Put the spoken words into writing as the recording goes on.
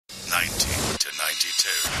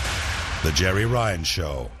22. The Gerry Ryan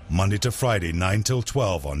Show, Monday to Friday, 9 till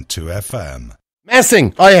 12 on 2FM.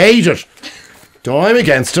 Messing, I hate it. So I'm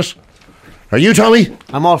against it. Are you, Tommy?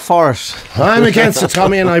 I'm all for it. I'm against it,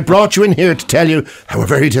 Tommy, and I brought you in here to tell you how we're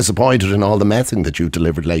very disappointed in all the messing that you've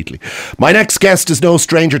delivered lately. My next guest is no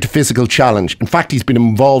stranger to physical challenge. In fact, he's been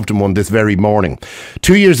involved in one this very morning.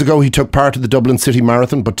 2 years ago, he took part in the Dublin City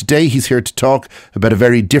Marathon, but today he's here to talk about a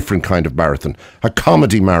very different kind of marathon, a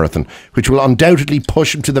comedy marathon, which will undoubtedly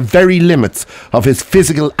push him to the very limits of his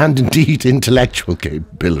physical and indeed intellectual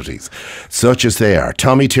capabilities, such as they are.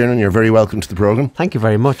 Tommy Tiernan, you're very welcome to the programme. Thank you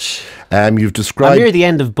very much. You've described... I'm near the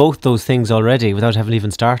end of both those things already without having even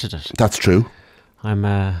started it. That's true. I'm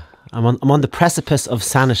on the precipice of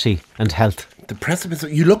sanity and health. The precipice?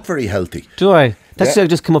 You look very healthy. Do I? That's I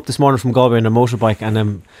just come up this morning from Galway on a motorbike,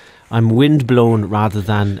 and I'm wind blown rather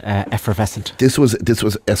than effervescent. This was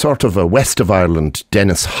a sort of a West of Ireland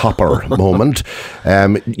Dennis Hopper moment.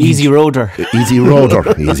 Easy roader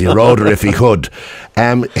if he could.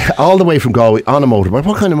 All the way from Galway on a motorbike.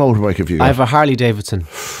 What kind of motorbike have you got? I have a Harley Davidson.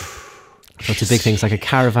 So it's a big thing. It's like a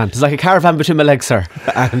caravan. It's like a caravan between my legs, sir.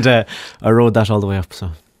 And I rode that all the way up. So.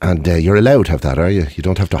 And you're allowed to have that, are you? You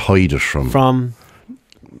don't have to hide it from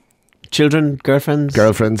children, girlfriends,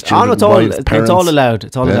 children, wives, parents. It's all allowed.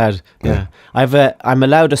 It's all allowed. Yeah. I'm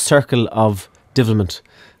allowed a circle of devilment,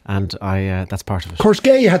 and that's part of it. Of course,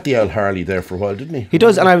 Gay had the old Harley there for a while, didn't he? He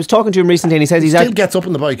does, and I was talking to him recently, and he says he still gets up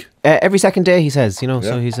on the bike every second day. He says,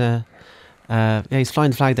 so he's he's flying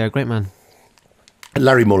the flag there. Great man.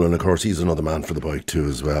 Larry Mullen, of course, he's another man for the bike too,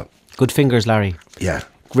 as well. Good fingers, Larry. Yeah.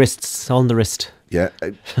 Wrists, all on the wrist. Yeah.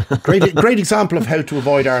 Great example of how to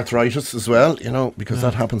avoid arthritis as well, because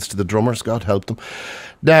that happens to the drummers, God help them.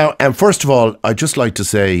 Now, first of all, I'd just like to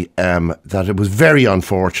say that it was very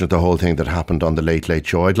unfortunate, the whole thing that happened on the Late Late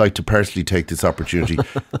Show. I'd like to personally take this opportunity...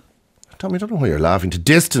 Tommy, I don't know why you're laughing, to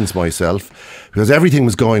distance myself, because everything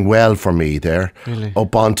was going well for me there, really?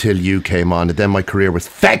 Up until you came on, and then my career was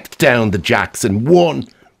fecked down the jacks in one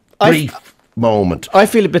brief moment. I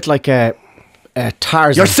feel a bit like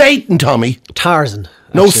Tarzan. You're Satan, Tommy. Tarzan.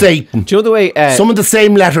 No, Satan. Do you know the way... some of the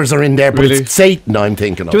same letters are in there, but really? It's Satan I'm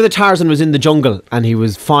thinking of. Do you know that Tarzan was in the jungle and he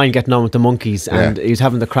was fine getting on with the monkeys, and he was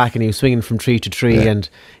having the crack, and he was swinging from tree to tree, and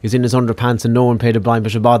he was in his underpants and no one paid a blind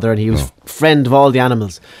bit of bother, and he was friend of all the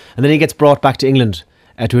animals. And then he gets brought back to England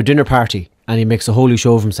to a dinner party, and he makes a holy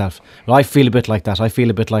show of himself. Well, I feel a bit like that. I feel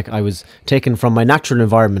a bit like I was taken from my natural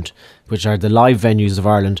environment, which are the live venues of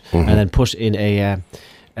Ireland, and then put in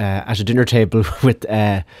at a dinner table with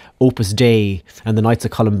Opus Dei and the Knights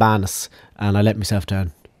of Columbanus, and I let myself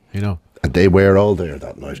down, And they were all there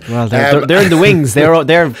that night. Well, they're in the wings. They're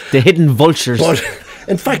the hidden vultures. But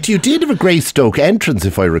in fact, you did have a Greystoke entrance,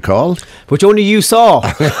 if I recall, which only you saw.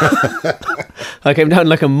 I came down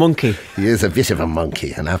like a monkey. He is a bit of a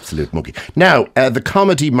monkey, an absolute monkey. Now, the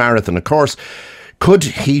comedy marathon, of course. Could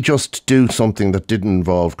he just do something that didn't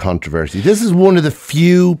involve controversy? This is one of the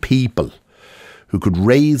few people who could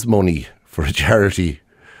raise money for a charity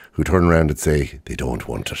who turn around and say they don't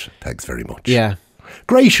want it. Thanks very much. Yeah.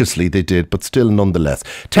 Graciously they did, but still nonetheless.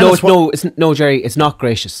 No, Gerry, it's not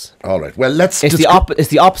gracious. All right. Well, it's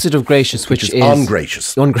the opposite of gracious, which is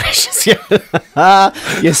ungracious. Ungracious. Yeah.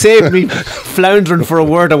 You saved me floundering for a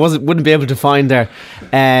word I wouldn't be able to find there.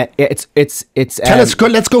 Let's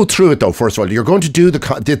go through it though. First of all, you're going to do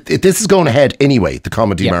this is going ahead anyway, the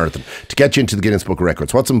comedy marathon, to get you into the Guinness Book of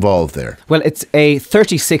Records. What's involved there? Well, it's a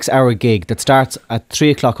 36-hour gig that starts at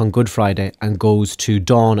 3:00 on Good Friday and goes to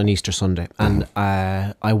dawn on Easter Sunday, and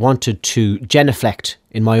I wanted to genuflect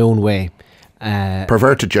in my own way.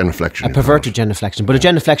 Perverted genuflection. A perverted genuflection, but a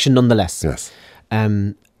genuflection nonetheless. Yes.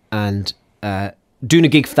 Doing a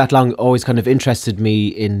gig for that long always kind of interested me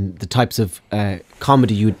in the types of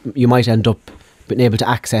comedy you might end up being able to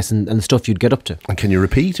access and the stuff you'd get up to. And can you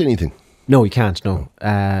repeat anything? No, you can't. No.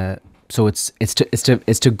 So it's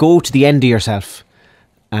to go to the end of yourself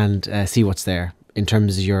and see what's there in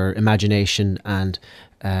terms of your imagination and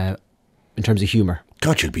in terms of humour.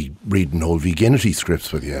 God, you'll be reading old Veganity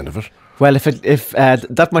scripts by the end of it. Well, if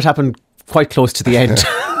that might happen quite close to the end.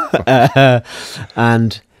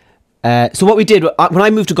 So what we did, when I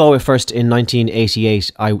moved to Galway first in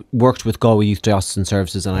 1988, I worked with Galway Youth Diocesan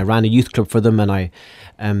Services, and I ran a youth club for them, and I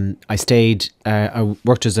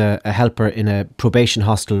worked as a helper in a probation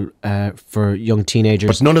hostel for young teenagers.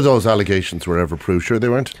 But none of those allegations were ever proved, sure they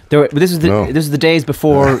weren't? This was the days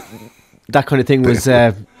before that kind of thing was...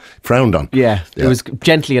 frowned on. Yeah, it was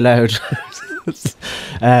gently allowed, as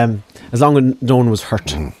long as no one was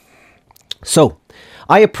hurt. So,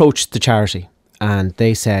 I approached the charity, and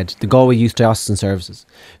they said, the Galway Youth Diocesan Services,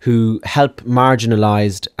 who help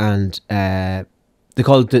marginalised and they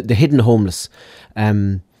call it the hidden homeless,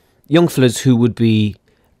 young fellas who would be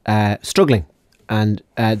struggling. And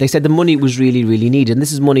they said the money was really, really needed. And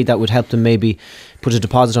this is money that would help them maybe put a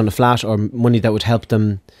deposit on a flat, or money that would help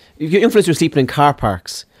them. Young fellas who are sleeping in car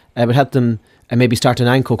parks, would help them maybe start an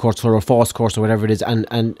ANCO course or a FOSS course or whatever it is,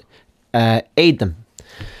 and aid them.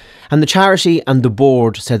 And the charity and the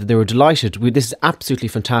board said that they were delighted. This is absolutely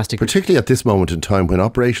fantastic. Particularly at this moment in time when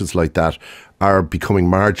operations like that are becoming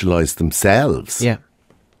marginalised themselves. Yeah.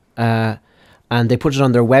 And they put it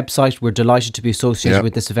on their website. We're delighted to be associated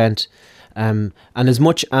with this event. And as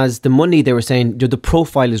much as the money, they were saying, the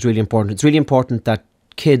profile is really important. It's really important that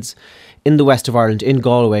kids in the west of Ireland, in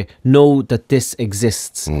Galway, know that this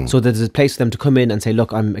exists. So that there's a place for them to come in and say,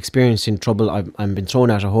 look, I'm experiencing trouble. I'm been thrown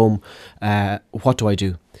out of home. What do I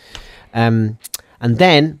do? And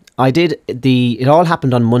then it all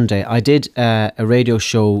happened on Monday. I did a radio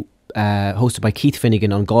show hosted by Keith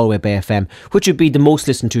Finnegan on Galway Bay FM, which would be the most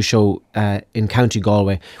listened to show in County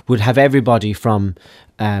Galway. Would have everybody from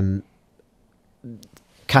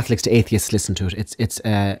Catholics to atheists listen to it. It's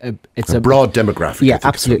a broad demographic. Yeah,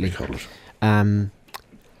 absolutely. And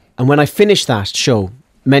when I finished that show,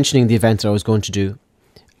 mentioning the event that I was going to do,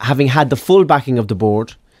 having had the full backing of the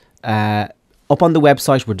board, up on the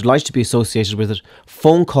website, we're delighted to be associated with it.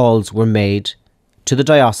 Phone calls were made to the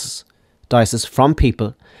diocese from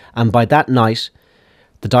people, and by that night,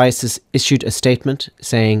 the diocese issued a statement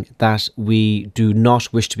saying that we do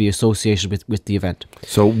not wish to be associated with the event.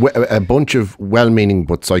 So a bunch of well-meaning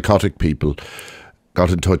but psychotic people got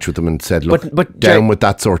in touch with them and said, "Look, but down with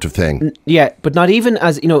that sort of thing." Yeah, but not even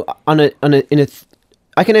as I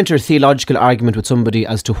can enter a theological argument with somebody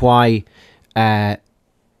as to why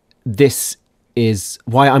this is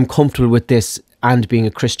why I'm comfortable with this and being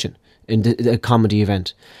a Christian in a comedy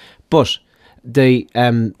event, but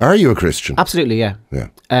are you a Christian? Absolutely, yeah. Yeah.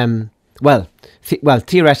 Well,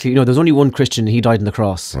 theoretically, there's only one Christian. He died on the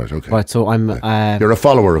cross. Right. Okay. Right. So I'm. You're a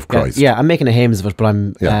follower of Christ. Yeah. I'm making a hames of it, but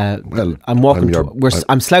I'm. I'm walking.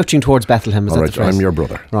 I'm slouching towards Bethlehem. Is that the phrase? I'm your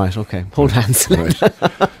brother. Right. Okay. Hold hands. Right.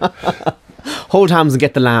 Hold hands and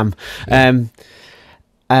get the lamb.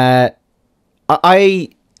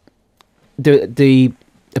 The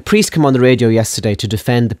priest came on the radio yesterday to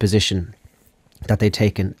defend the position that they'd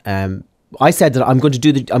taken. I said that I'm going to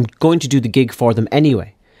do the gig for them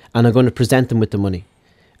anyway, and I'm going to present them with the money,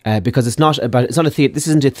 because this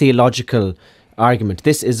isn't a theological argument.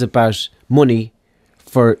 This is about money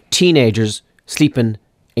for teenagers sleeping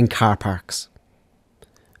in car parks.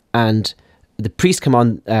 And the priest came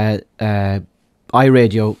on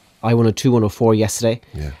iRadio, I102, 104 yesterday,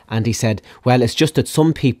 and he said, well, it's just that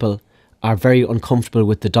some people are very uncomfortable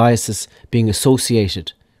with the diocese being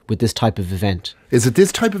associated with this type of event. Is it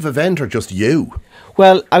this type of event or just you?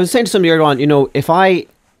 Well, I was saying to somebody earlier on, if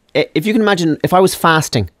you can imagine, if I was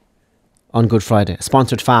fasting on Good Friday, a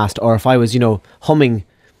sponsored fast, or if I was, humming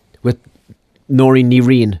with Nori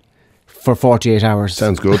Nireen for 48 hours.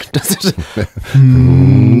 Sounds good.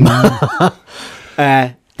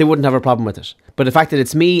 They wouldn't have a problem with it. But the fact that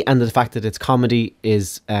it's me and the fact that it's comedy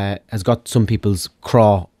has got some people's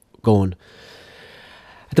craw going.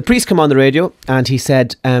 The priest came on the radio and he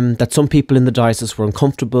said that some people in the diocese were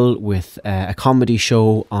uncomfortable with a comedy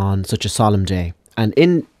show on such a solemn day. And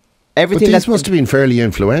in everything... But these must have been fairly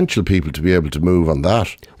influential people to be able to move on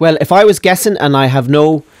that. Well, if I was guessing, and I have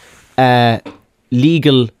no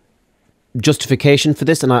legal justification for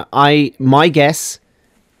this, and my guess,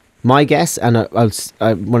 and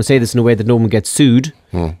I want to say this in a way that no one gets sued,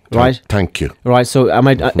 right? Thank you. Right, so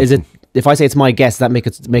is it... If I say it's my guess, that make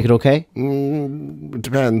it okay? It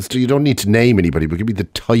depends. You don't need to name anybody, but give me the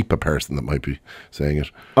type of person that might be saying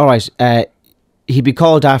it. All right. He'd be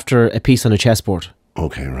called after a piece on a chessboard.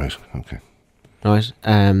 Okay. Right. Okay. Right.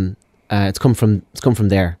 It's come from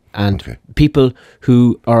there, and people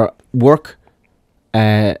who work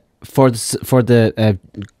for the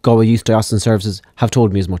Galway Youth Diocesan Services have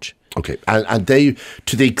told me as much. Okay, and they,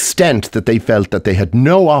 to the extent that they felt that they had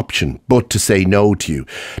no option but to say no to you,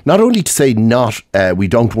 not only to say we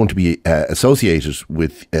don't want to be associated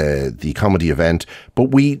with the comedy event, but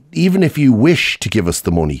even if you wish to give us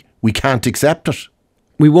the money, we can't accept it.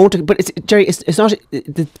 We won't. But Gerry, it's not.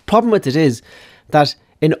 The problem with it is that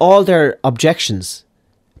in all their objections,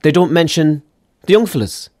 they don't mention the young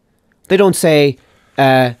fellas. They don't say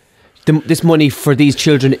this money for these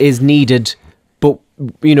children is needed. But,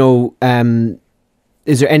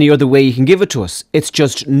 is there any other way you can give it to us? It's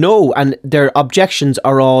just no. And their objections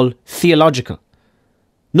are all theological.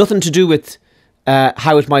 Nothing to do with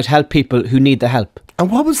how it might help people who need the help.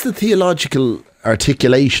 And what was the theological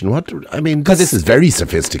articulation? This is very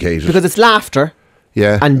sophisticated. Because it's laughter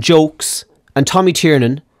and jokes and Tommy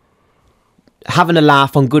Tiernan having a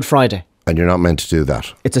laugh on Good Friday. And you're not meant to do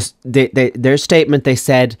that. Their statement, they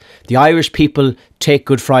said, the Irish people take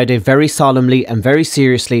Good Friday very solemnly and very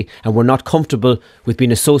seriously, and we're not comfortable with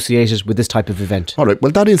being associated with this type of event. All right,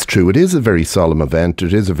 well, that is true. It is a very solemn event.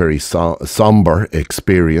 It is a very somber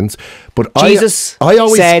experience. But Jesus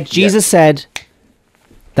said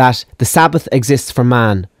that the Sabbath exists for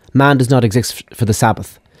man. Man does not exist for the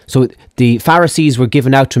Sabbath. So the Pharisees were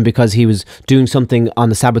given out to him because he was doing something on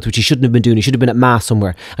the Sabbath which he shouldn't have been doing. He should have been at Mass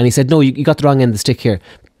somewhere. And he said, no, you got the wrong end of the stick here.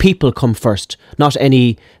 People come first, not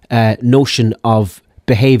any notion of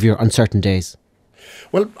behaviour on certain days.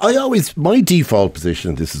 Well, my default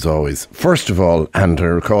position, this is always, first of all, and I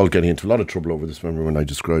recall getting into a lot of trouble over this, remember when I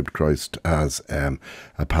described Christ as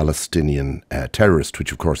a Palestinian terrorist,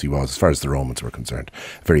 which of course he was, as far as the Romans were concerned.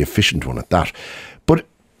 A very efficient one at that. But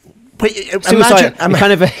suicide,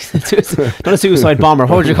 kind of not a suicide bomber.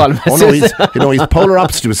 What would you call him? Oh no, he's polar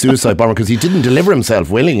opposite to a suicide bomber because he didn't deliver himself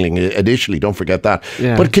willingly initially. Don't forget that.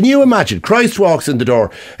 Yeah. But can you imagine? Christ walks in the door.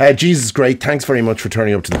 Jesus, great. Thanks very much for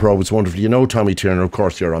turning up to the probe. It's wonderful. You know, Tommy Tiernan. Of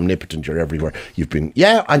course, you're omnipotent. You're everywhere. You've been,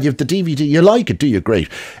 and you've the DVD. You like it, do you? Great.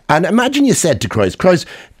 And imagine you said to Christ,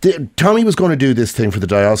 Tommy was going to do this thing for the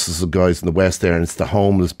diocesan guys in the West there, and it's the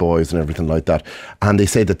homeless boys and everything like that. And they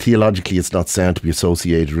say that theologically it's not sound to be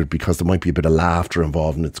associated with it because there might be a bit of laughter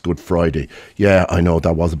involved and it's Good Friday. Yeah, I know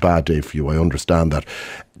that was a bad day for you. I understand that.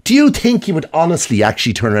 Do you think he would honestly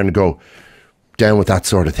actually turn around and go, down with that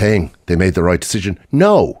sort of thing? They made the right decision?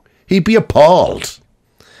 No. He'd be appalled.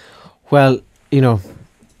 Well,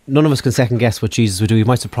 none of us can second guess what Jesus would do. He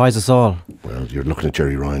might surprise us all. Well, you're looking at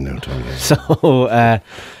Gerry Ryan now, Tony. So,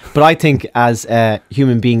 but I think as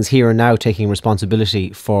human beings here and now taking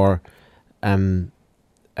responsibility for trying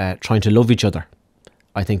to love each other,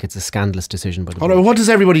 I think it's a scandalous decision. By the way, what does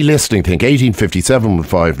everybody listening think? 1857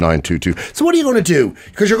 5922. So what are you going to do?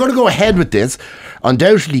 Because you're going to go ahead with this,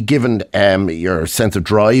 undoubtedly given your sense of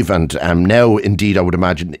drive and now indeed I would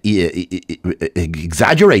imagine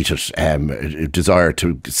exaggerated desire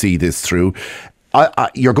to see this through.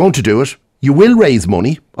 You're going to do it. You will raise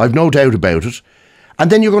money. I've no doubt about it.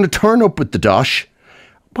 And then you're going to turn up with the dosh.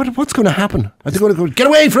 What's going to happen? Are they going to go, get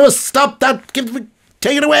away from us, stop that,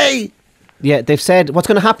 take it away? Yeah, they've said what's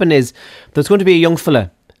going to happen is there's going to be a young fella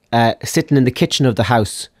sitting in the kitchen of the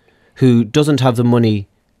house who doesn't have the money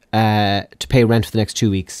to pay rent for the next 2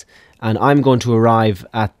 weeks. And I'm going to arrive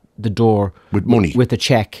at the door with money, with a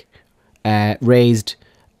cheque raised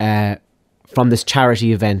from this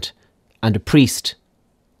charity event. And a priest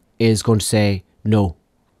is going to say, no,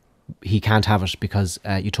 he can't have it because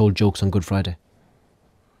you told jokes on Good Friday.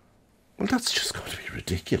 Well, that's just going to be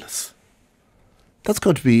ridiculous. That's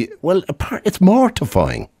going to be, it's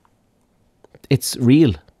mortifying. It's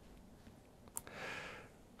real.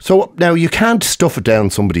 So now you can't stuff it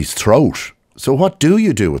down somebody's throat. So what do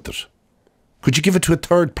you do with it? Could you give it to a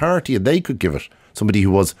third party and they could give it? Somebody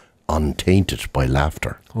who was untainted by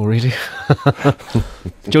laughter. Oh, really?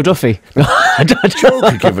 Joe Duffy? Joe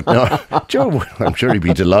could give it. No, Joe, I'm sure he'd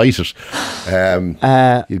be delighted.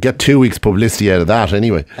 You'd get 2 weeks publicity out of that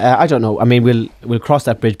anyway. I don't know. I mean, we'll cross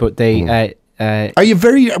that bridge, but they... are you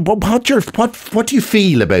very? What do you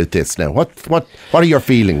feel about this now? What are your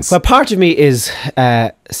feelings? Well, part of me is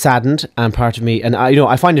saddened, and part of me, and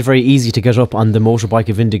I find it very easy to get up on the motorbike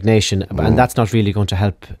of indignation, and that's not really going to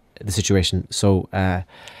help the situation. So we're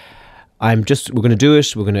going to do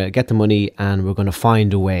it. We're going to get the money, and we're going to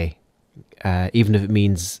find a way, even if it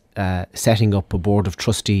means setting up a board of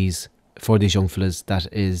trustees for these young fellas that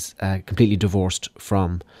is completely divorced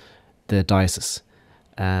from the diocese.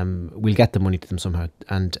 We'll get the money to them somehow,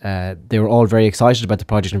 and they were all very excited about the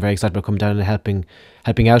project and very excited about coming down and helping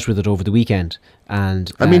out with it over the weekend.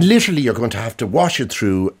 And I mean, literally, you're going to have to wash it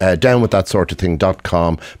through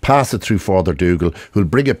downwiththatsortothing.com, pass it through Father Dougal, who'll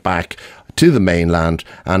bring it back to the mainland,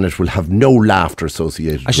 and it will have no laughter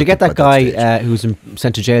associated. I should get that guy who's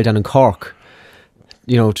sent to jail down in Cork,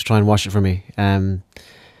 to try and wash it for me.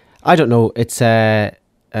 I don't know. It's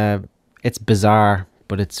bizarre.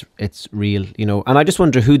 But it's real, and I just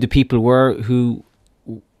wonder who the people were who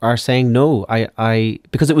are saying no.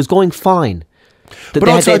 Because it was going fine. They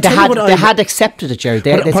had accepted it, Gerry.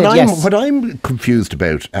 They said yes. What I'm confused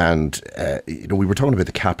about, and we were talking about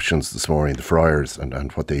the captions this morning, the friars,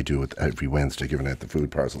 and what they do every Wednesday, giving out the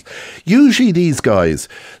food parcels. Usually, these guys,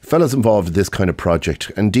 fellas involved in this kind of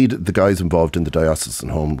project, indeed the guys involved in the diocesan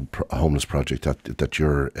homeless project that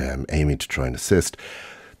you're aiming to try and assist.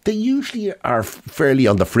 they usually are fairly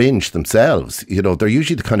on the fringe themselves. You know, they're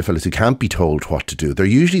usually the kind of fellas who can't be told what to do. They're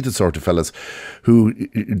usually the sort of fellas who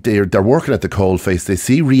they're working at the coalface. They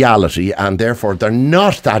see reality, and therefore they're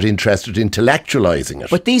not that interested in intellectualising it.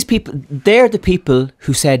 But these people, they're the people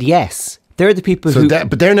who said yes. They're the people who...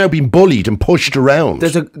 But they're now being bullied and pushed around.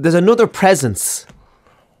 There's another presence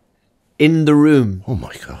in the room. Oh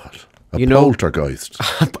my God. A poltergeist.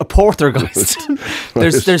 A poltergeist.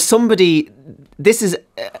 There's somebody... This is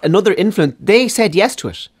another influence. They said yes to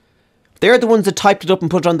it. They're the ones that typed it up and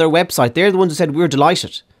put it on their website. They're the ones who said, we're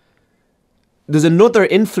delighted. There's another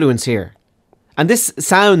influence here. And this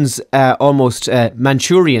sounds almost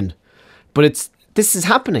Manchurian, but this is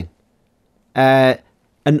happening.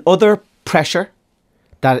 Another pressure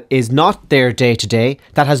that is not there day to day,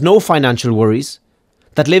 that has no financial worries,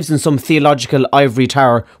 that lives in some theological ivory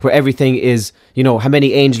tower where everything is, how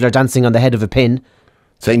many angels are dancing on the head of a pin.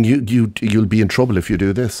 Saying you'll be in trouble if you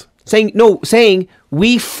do this. Saying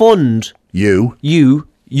we fund you.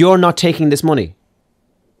 You're not taking this money.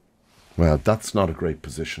 Well, that's not a great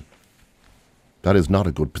position. That is not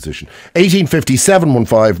a good position. 1850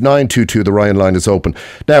 715 922. The Ryan line is open.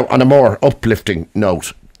 Now, on a more uplifting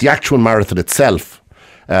note, the actual marathon itself.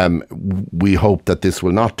 We hope that this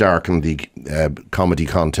will not darken the comedy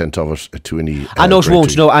content of it to any. I know it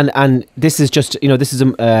won't. No, and this is just this is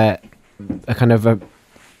a kind of a.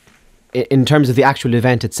 In terms of the actual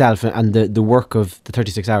event itself and the work of the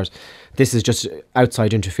 36 hours, this is just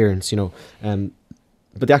outside interference,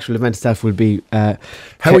 but the actual event itself will be How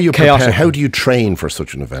are you prepared? How do you train for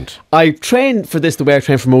such an event? I train for this the way I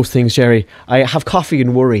train for most things, Gerry. I have coffee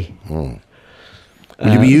and worry. Will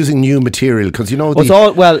you be using new material? Because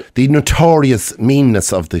the notorious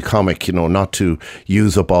meanness of the comic, not to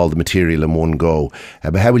use up all the material in one go.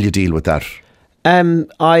 But how will you deal with that?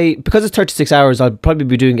 Because it's 36 hours, I'll probably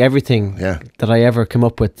be doing everything that I ever come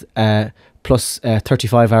up with, plus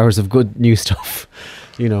 35 hours of good new stuff.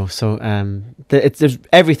 So there's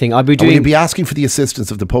everything I'll be doing. Will you be asking for the assistance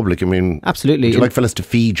of the public? I mean, absolutely. Would you like fellas to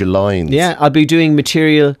feed you lines? Yeah, I'll be doing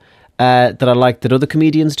material that I like that other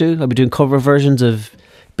comedians do. I'll be doing cover versions of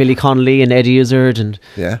Billy Connolly and Eddie Izzard and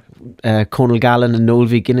Conal Gallen and Noel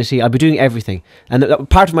V. Ginnity. I'll be doing everything. And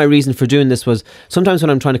part of my reason for doing this was sometimes when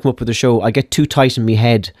I'm trying to come up with a show, I get too tight in my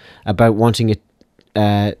head about wanting it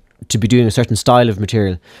to be doing a certain style of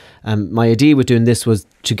material. My idea with doing this was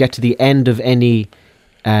to get to the end of any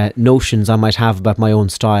notions I might have about my own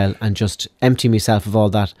style and just empty myself of all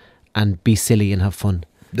that and be silly and have fun.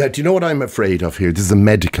 Now, do you know what I'm afraid of here? This is a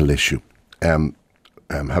medical issue.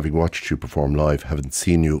 Having watched you perform live, having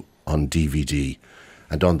seen you on DVD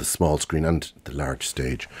and on the small screen and the large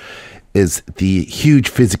stage, is the huge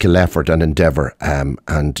physical effort and endeavour and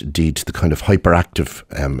indeed the kind of hyperactive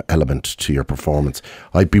element to your performance.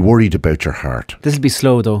 I'd be worried about your heart. This will be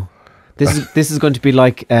slow though. This is going to be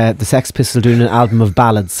like the Sex Pistols doing an album of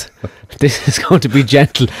ballads. This is going to be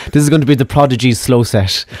gentle. This is going to be the Prodigy's slow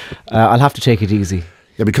set. I'll have to take it easy.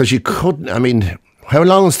 Yeah, because you couldn't. I mean, how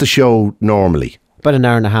long is the show normally? About an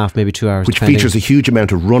hour and a half, maybe 2 hours. Which features a huge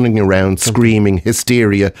amount of running around, screaming,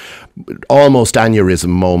 hysteria, almost aneurysm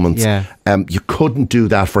moments. Yeah. You couldn't do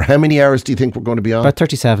that for how many hours do you think we're going to be on? About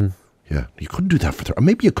 37. Yeah, you couldn't do that for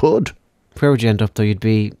maybe you could. Where would you end up though? You'd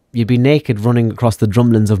be naked running across the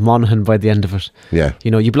drumlins of Monaghan by the end of it. Yeah.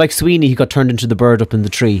 You'd be like Sweeney who got turned into the bird up in the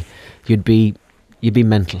tree. You'd be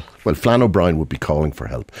mental. Well, Flann O'Brien would be calling for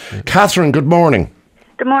help. Yeah. Catherine, good morning.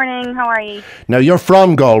 Good morning, how are you? Now, you're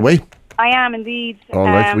from Galway. I am indeed. All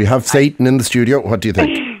right, we have Satan in the studio. What do you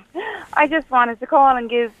think? I just wanted to call and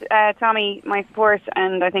give Tommy my support,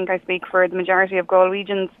 and I think I speak for the majority of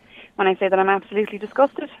Galwegians when I say that I'm absolutely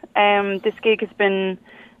disgusted. This gig has been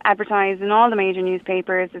advertised in all the major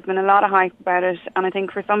newspapers. There's been a lot of hype about it, and I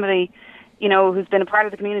think for somebody, who's been a part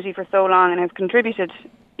of the community for so long and has contributed,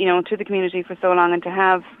 to the community for so long, and to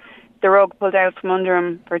have the rug pulled out from under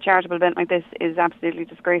him for a charitable event like this is absolutely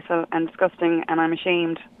disgraceful and disgusting, and I'm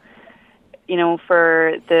ashamed.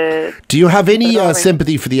 For the... Do you have any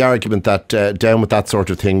sympathy for the argument that down with that sort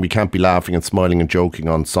of thing, we can't be laughing and smiling and joking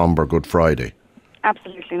on sombre Good Friday?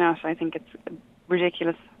 Absolutely not. I think it's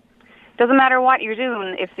ridiculous. Doesn't matter what you're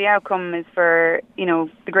doing if the outcome is for, the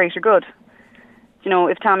greater good.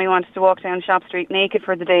 If Tommy wants to walk down Shop Street naked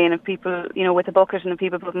for the day and if people, with a bucket and if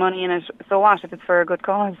people put money in it, so what if it's for a good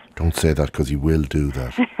cause? Don't say that because he will do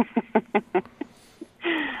that.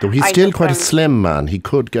 Though he's still quite a slim man, he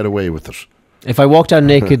could get away with it. If I walked down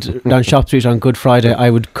naked down Shop Street on Good Friday,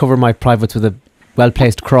 I would cover my privates with a well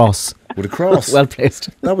placed cross. With a cross. Well placed.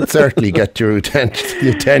 That would certainly get your attention,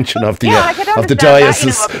 the attention of the I could of the understand that,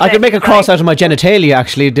 diocese. I could make a cross out of my genitalia,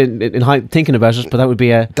 actually, thinking about it, but that would be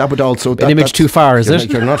That would also an image too far, is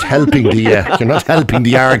it? You're not helping the you're not helping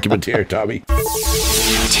the argument here, Tommy.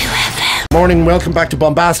 Morning, welcome back to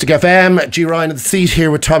Bombastic FM. G. Ryan at the seat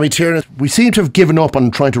here with Tommy Tiernan. We seem to have given up on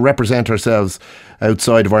trying to represent ourselves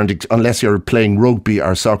outside of Ireland, unless you're playing rugby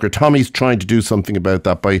or soccer. Tommy's trying to do something about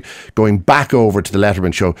that by going back over to the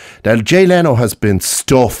Letterman show. Now, Jay Leno has been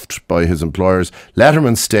stuffed by his employers.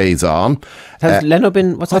 Letterman stays on. Has Leno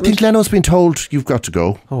been... What's I happened? think Leno's been told, you've got to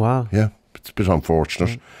go. Oh, wow. Yeah, it's a bit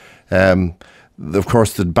unfortunate. Of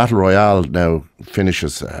course, the Battle Royale now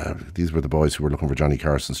finishes. These were the boys who were looking for Johnny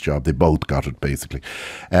Carson's job. They both got it, basically.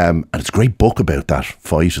 And it's a great book about that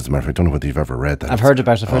fight, as a matter of fact. I don't know whether you've ever read that. I've heard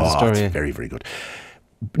about it. I've heard the story. It's very, very good.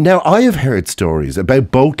 Now, I have heard stories about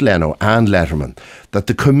both Leno and Letterman that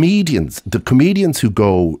the comedians who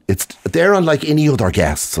go, they're unlike any other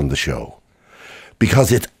guests on the show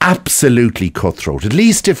because it's absolutely cutthroat. At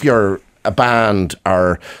least if you're a band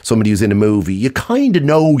or somebody who's in a movie, you kind of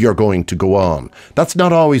know you're going to go on. That's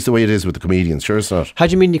not always the way it is with the comedians. Sure, it's not. How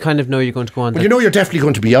do you mean you kind of know you're going to go on? Well, you know you're definitely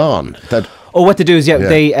going to be on. What they do is,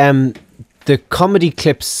 they the comedy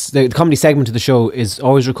clips, the comedy segment of the show is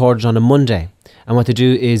always recorded on a Monday. And what they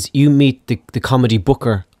do is you meet the comedy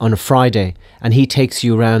booker on a Friday and he takes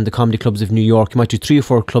you around the comedy clubs of New York. You might do 3 or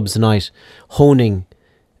 4 clubs a night, honing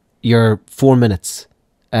your 4 minutes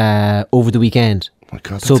over the weekend. Oh my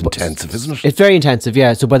God, that's intensive, isn't it? It's very intensive,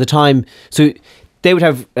 yeah. So by the time... So they would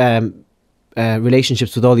have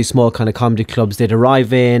relationships with all these small kind of comedy clubs. They'd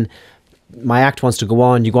arrive in, my act wants to go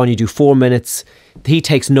on, you go on, you do 4 minutes, he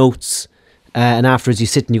takes notes, and afterwards you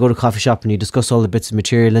sit and you go to a coffee shop and you discuss all the bits of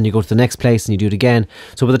material, then you go to the next place and you do it again.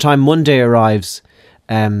 So by the time Monday arrives,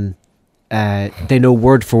 they know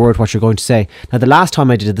word for word what you're going to say. Now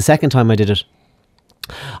the second time I did it,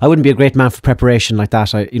 I wouldn't be a great man for preparation like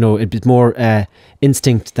that. It'd be more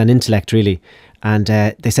instinct than intellect, really. And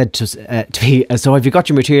they said to me, so have you got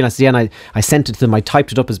your material? I said, yeah, and I sent it to them. I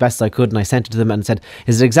typed it up as best as I could and I sent it to them and said,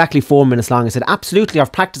 is it exactly 4 minutes long? I said, absolutely,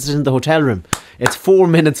 I've practiced it in the hotel room. It's 4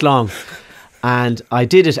 minutes long. And I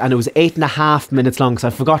did it and it was 8.5 minutes long because I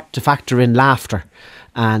forgot to factor in laughter.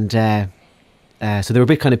 And so they were a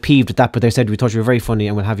bit kind of peeved at that, but they said, we thought you were very funny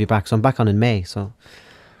and we'll have you back. So I'm back on in May, so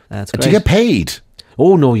that's great. Do you get paid?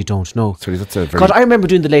 Oh, no, you don't, no. Sorry, that's a very... God, I remember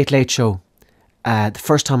doing the Late Late Show the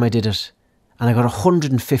first time I did it, and I got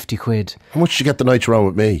 150 quid. How much did you get the night you're on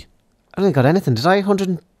with me? I didn't got anything, did I?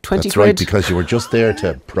 120 That's quid? right, because you were just there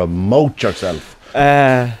to promote yourself.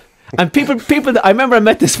 And people, I remember I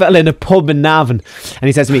met this fella in a pub in Navan, and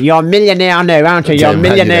he says to me, you're a millionaire now, aren't you? You're a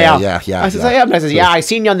millionaire. Yeah. I says, I am. I says, yeah, I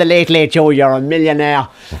seen you on the Late Late Show, you're a millionaire.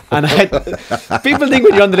 And people think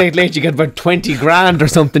when you're on the Late Late, you get about 20 grand or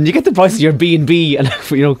something. You get the price of your B&B and,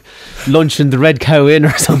 lunch in the Red Cow Inn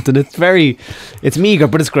or something. It's meagre,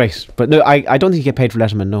 but it's great. But no, I don't think you get paid for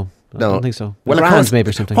Letterman, no. I don't think so. Well, grand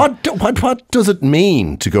maybe or something. What does it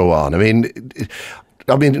mean to go on? I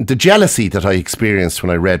mean, the jealousy that I experienced when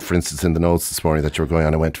I read, for instance, in the notes this morning that you were going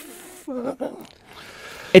on, I went,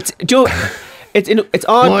 it's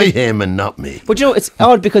odd. Why him and not me? But it's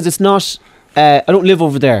odd because it's not. I don't live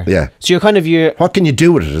over there. Yeah. So you're what can you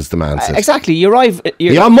do with it, as the man says? Exactly. You arrive.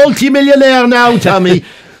 You're a multi-millionaire now, Tommy.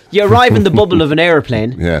 You arrive in the bubble of an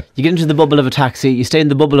airplane. Yeah. You get into the bubble of a taxi. You stay in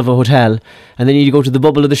the bubble of a hotel, and then you go to the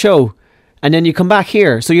bubble of the show. And then you come back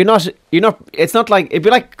here. So you're not, it's not like, it'd be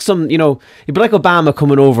like it'd be like Obama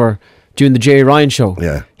coming over during the Gerry Ryan show.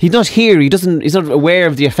 Yeah. He's not here. He's not aware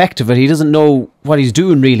of the effect of it. He doesn't know what he's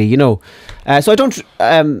doing really, So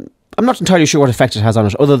I'm not entirely sure what effect it has on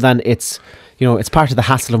it, other than it's part of the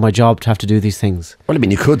hassle of my job to have to do these things. Well, I mean,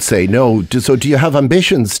 you could say no. So do you have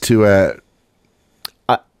ambitions to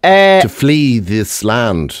flee this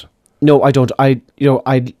land? No, I don't. I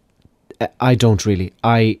don't really.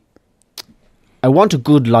 I want a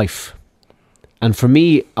good life. And for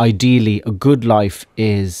me, ideally, a good life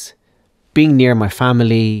is being near my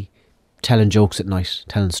family, telling jokes at night,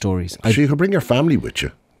 telling stories. So you could bring your family with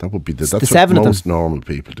you. That would be that's what 7 of most them. normal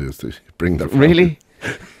people do, is to bring their family. Really?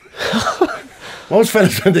 Most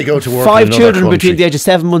fellas, when they go to work 5 in children country, between the age of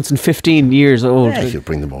 7 months and 15 years old. Yeah, you'll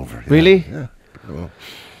bring them over. Yeah. Really? Yeah. Well,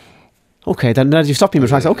 okay, then you stop me with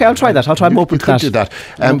tracks. Okay, I'll try that. I'm open to that. You could do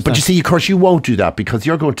that. But you see, of course, you won't do that because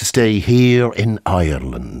you're going to stay here in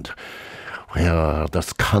Ireland, where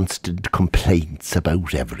there's constant complaints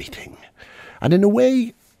about everything. And in a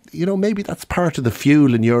way, maybe that's part of the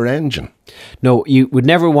fuel in your engine. No, you would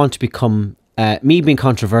never want to become... me being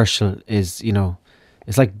controversial is,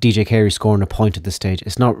 it's like DJ Carey scoring a point at this stage.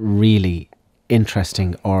 It's not really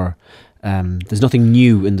interesting or There's nothing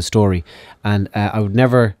new in the story, and I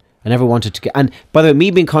never wanted to get. And by the way,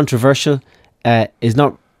 me being controversial is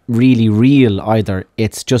not really real either.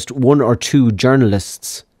 It's just one or two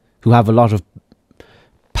journalists who have a lot of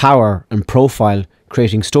power and profile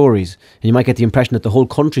creating stories, and you might get the impression that the whole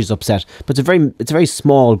country's upset, but it's a very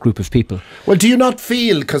small group of people. Well, do you not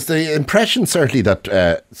feel, because the impression certainly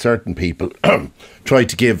that certain people try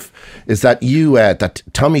to give is that that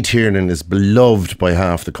Tommy Tiernan is beloved by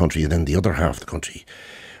half the country, and then the other half the country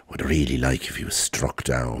would really like if he was struck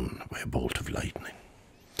down by a bolt of lightning.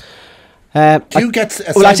 Do you get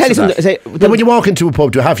a sense I tell you of something. that? Then when you walk into a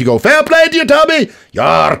pub, do half you go, fair play to you, Tommy?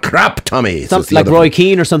 You're crap, Tommy. Something like Roy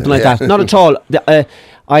Keane or something like that. Not at all.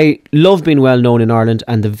 I love being well known in Ireland,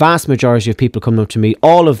 and the vast majority of people coming up to me,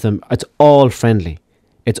 all of them, it's all friendly.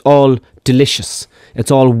 It's all delicious. It's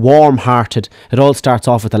all warm-hearted. It all starts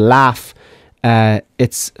off with a laugh.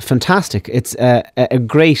 It's fantastic. It's a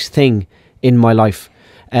great thing in my life.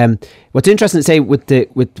 What's interesting to say with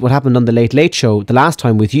what happened on the Late Late Show the last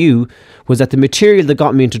time with you was that the material that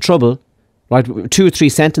got me into trouble, right, 2 or 3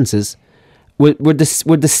 sentences, were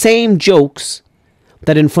the same jokes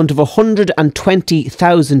that in front of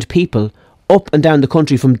 120,000 people up and down the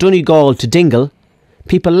country from Donegal to Dingle,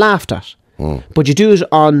 people laughed at. But you do it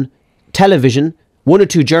on television, 1 or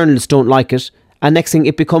 2 journalists don't like it, and next thing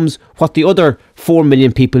it becomes what the other 4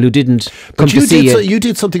 million people who didn't come to see it. You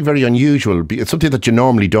did something very unusual. It's something that you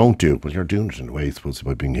normally don't do. Well, you're doing it in a way, I suppose,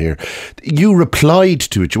 by being here. You replied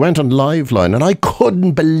to it. You went on Liveline, and I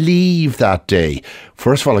couldn't believe that day.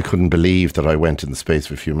 First of all, I couldn't believe that I went in the space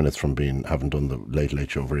of a few minutes from having done the Late Late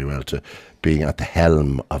Show very well to being at the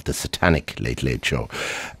helm of the satanic Late Late Show.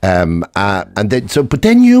 But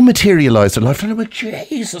then you materialised, and I thought, well,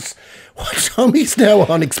 Jesus, what Tommy's now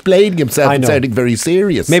on explaining himself and sounding very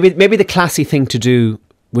serious. Maybe the classy thing to do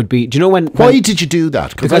would be, do you know when... Why did you do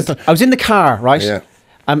that? Because I was in the car, right? Yeah.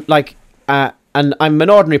 I'm like, and I'm an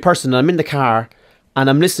ordinary person, and I'm in the car, and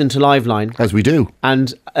I'm listening to Liveline. As we do.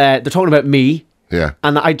 And they're talking about me. Yeah.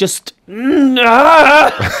 And I just... Dip,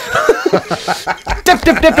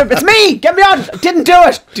 it's me! Get me on! Didn't do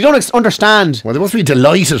it! You don't understand. Well, they must be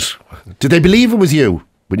delighted. Did they believe it was you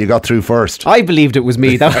when you got through first? I believed it was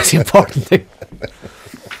me. That was the important thing.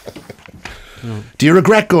 No. Do you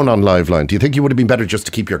regret going on Liveline? Do you think you would have been better just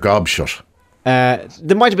to keep your gob shut?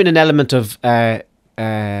 There might have been an element of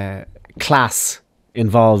class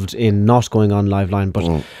involved in not going on Liveline, but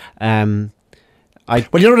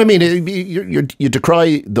well, you know what I mean. You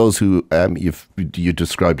decry those who you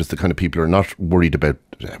described as the kind of people who are not worried about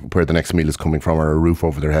where the next meal is coming from or a roof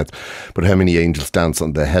over their heads, but how many angels dance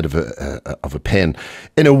on the head of a pin.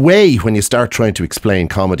 In a way, when you start trying to explain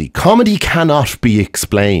comedy cannot be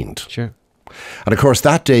explained. Sure. And of course,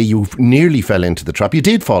 that day you nearly fell into the trap. You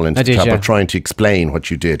did fall into the trap of trying to explain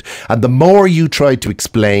what you did. And the more you tried to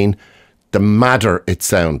explain, the madder it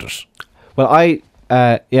sounded. Well, I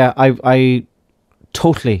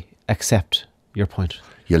totally accept your point.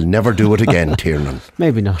 You'll never do it again, Tiernan.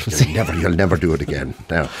 Maybe not. You'll never do it again.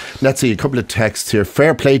 Now, let's see a couple of texts here.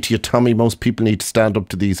 Fair play to you, Tommy. Most people need to stand up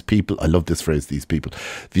to these people. I love this phrase, these people.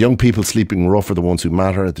 The young people sleeping rough are the ones who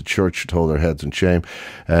matter. The church should hold their heads in shame.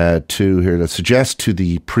 2 here. Let's suggest to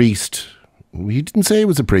the priest, he didn't say he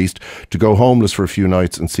was a priest, to go homeless for a few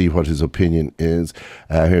nights and see what his opinion is.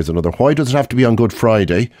 Here's another. Why does it have to be on Good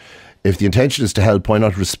Friday? If the intention is to help, why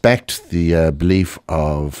not respect the belief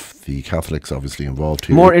of the Catholics obviously involved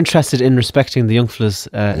here? More interested in respecting the young fellas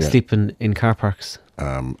sleeping in car parks.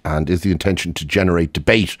 And is the intention to generate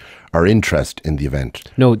debate or interest in the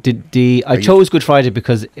event? No, I chose Good Friday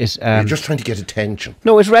because it... you're just trying to get attention.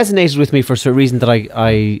 No, it resonated with me for a reason that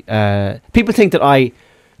I people think that I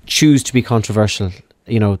choose to be controversial,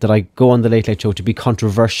 you know, that I go on the Late Late Show to be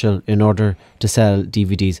controversial in order to sell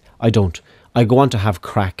DVDs. I don't. I go on to have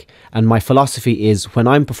crack. And my philosophy is, when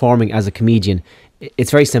I'm performing as a comedian,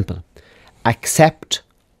 it's very simple. Accept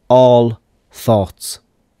all thoughts.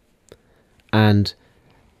 And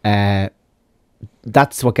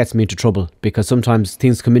that's what gets me into trouble, because sometimes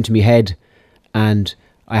things come into my head and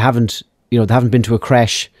I haven't, they haven't been to a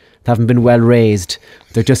creche, they haven't been well raised.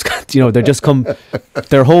 They're just,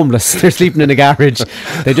 they're homeless, they're sleeping in a garage.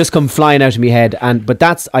 They just come flying out of my head. But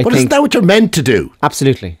that's, I think... But isn't that what you're meant to do?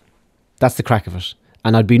 Absolutely. That's the crack of it.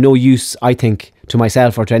 And I'd be no use, I think, to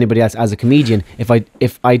myself or to anybody else as a comedian if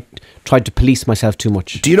I tried to police myself too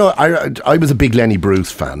much. Do you know, I was a big Lenny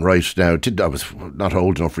Bruce fan, right? Now, I was not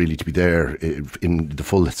old enough really to be there in the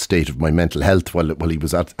full state of my mental health while he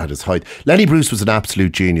was at his height. Lenny Bruce was an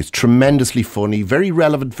absolute genius, tremendously funny, very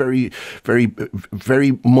relevant, very, very,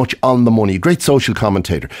 very much on the money, great social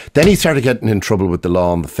commentator. Then he started getting in trouble with the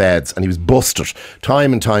law and the feds, and he was busted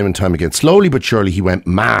time and time and time again. Slowly but surely he went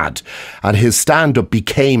mad, and his stand-up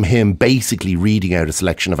became him basically reading out a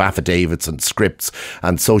selection of affidavits and scripts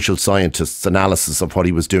and social scientists' analysis of what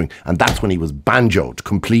he was doing, and that's when he was banjoed,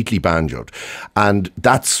 completely banjoed, and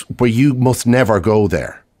that's where you must never go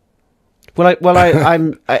there.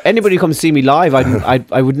 I'm anybody who comes to see me live,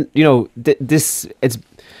 I wouldn't, this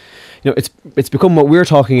it's become what we're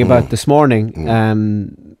talking about this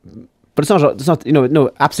morning, but it's not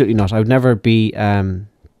no, absolutely not. I would never be.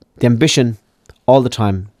 The ambition all the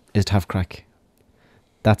time is to have crack.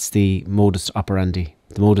 That's the modus operandi,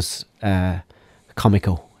 the modus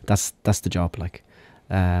comico. That's the job, like,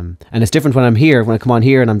 and it's different when I'm here. When I come on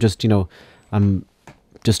here and I'm just, I'm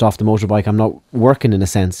just off the motorbike. I'm not working in a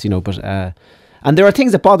sense, but and there are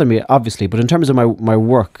things that bother me, obviously. But in terms of my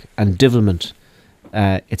work and development,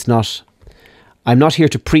 it's not. I'm not here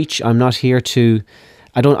to preach. I'm not here to.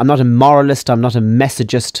 I'm not a moralist. I'm not a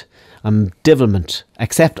messagist. I'm devilment.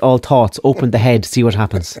 Accept all thoughts. Open the head. See what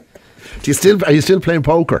happens. Are you still playing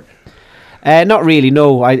poker? Not really.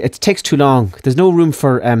 No, it takes too long. There's no room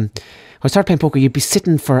for. When I start playing poker, you'd be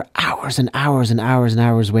sitting for hours and hours and hours and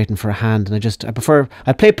hours waiting for a hand. And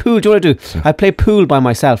I play pool. Do you know what I do? I play pool by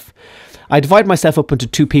myself. I divide myself up into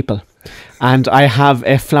two people, and I have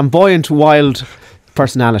a flamboyant, wild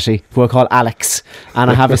personality who I call Alex, and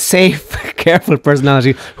I have a safe, careful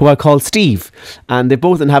personality who I call Steve, and they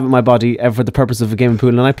both inhabit my body for the purpose of a game of pool,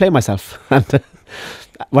 and I play myself. And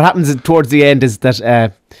what happens towards the end is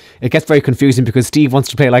that it gets very confusing because Steve wants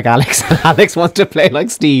to play like Alex and Alex wants to play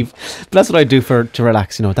like Steve. But that's what I do to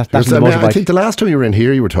relax. That's I think the last time you were in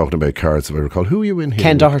here, you were talking about cards, if I recall. Who were you in here?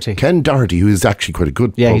 Ken Doherty. Ken Doherty, who is actually quite a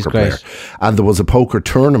good poker player. And there was a poker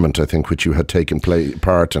tournament, I think, which you had taken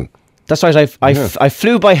part in. That's right. I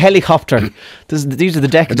flew by helicopter. These are the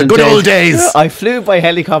decades. The good old days. I flew by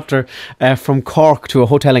helicopter from Cork to a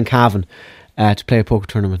hotel in Cavan to play a poker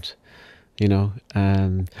tournament.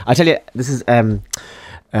 I tell you, this is in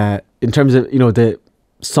terms of the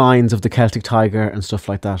signs of the Celtic tiger and stuff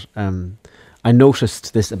like that. I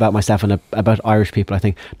noticed this about myself and about Irish people. I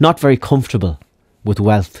think not very comfortable with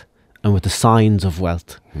wealth and with the signs of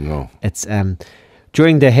wealth. No, it's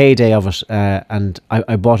during the heyday of it, and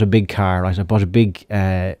I bought a big car. Right, I bought a big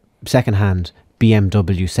second-hand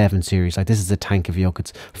BMW 7 Series. Like, this is a tank of yoke.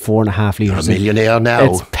 It's 4.5 litres. You're a millionaire now.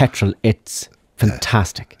 It's petrol. It's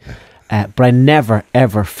fantastic. But I never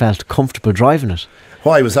ever felt comfortable driving it.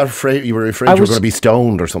 Why was that? Afraid you were afraid you were going to be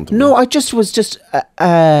stoned or something? No, I just was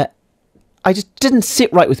I just didn't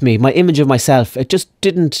sit right with me. My image of myself, it just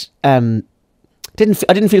didn't. I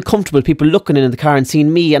didn't feel comfortable. People looking in the car and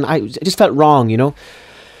seeing me, and it just felt wrong.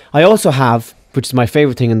 I also have, which is my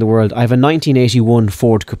favourite thing in the world, I have a 1981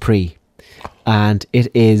 Ford Capri, and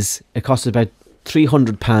it costs about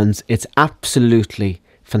 £300. It's absolutely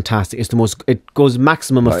fantastic. It's the most. It goes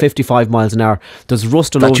maximum of 55 miles an hour. There's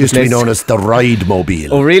rust all over the place. That used to be known as the ride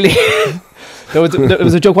mobile. Oh, really? there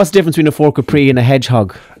was a joke. What's the difference between a Ford Capri and a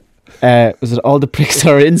hedgehog? Was it all the pricks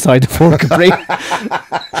are inside the Ford Capri?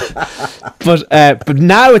 But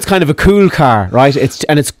now it's kind of a cool car, right?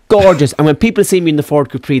 It's gorgeous. And when people see me in the Ford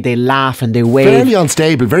Capri, they laugh and they wave. Fairly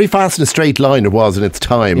unstable, very fast in a straight line. It was in its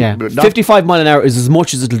time. Yeah, 55 mile an hour is as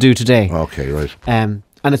much as it'll do today. Okay, right.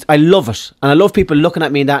 And I love it, and I love people looking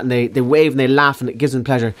at me in that, and they wave and they laugh, and it gives them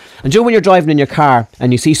pleasure. And when you're driving in your car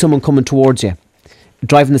and you see someone coming towards you,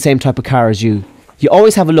 driving the same type of car as you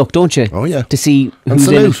always have a look, don't you? Oh yeah. To see who's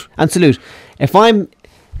in it. And salute. If I'm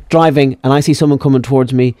driving and I see someone coming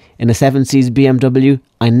towards me in a 7 Series BMW,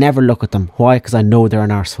 I never look at them. Why? Because I know they're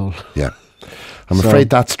an arsehole. Yeah. I'm afraid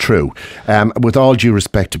that's true. With all due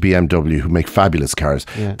respect to BMW, who make fabulous cars.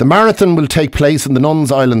 Yeah. The marathon will take place in the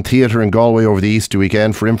Nuns Island Theatre in Galway over the Easter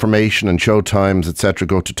weekend. For information and show times, etc.,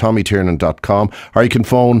 go to tommytiernan.com, or you can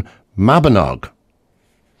phone Mabinogue.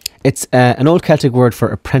 It's an old Celtic word for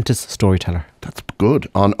apprentice storyteller. That's good.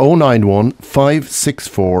 On 091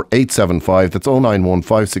 564 875. That's 091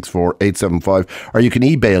 564 875. Or you can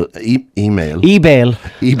email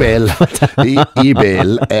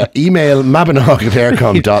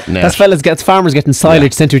mabinogue@aircom.net. That's farmers getting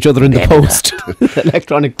silage sent to each other in the post.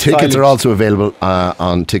 Electronic tickets silage. are also available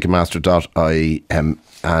on ticketmaster.ie, and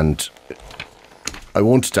I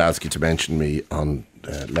wanted to ask you to mention me on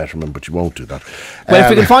Letterman, but you won't do that. Well, if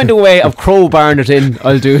we can find a way of crowbarring it in,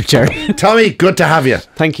 I'll do it, Gerry. Tommy, good to have you.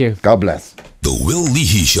 Thank you. God bless. The Will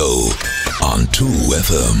Leahy Show on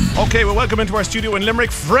 2FM. Okay, well, welcome into our studio in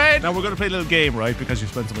Limerick. Fred! Now, we're going to play a little game, right? Because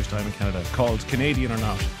you've spent so much time in Canada, called Canadian or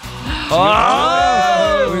Not.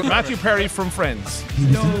 Oh! Matthew Perry from Friends.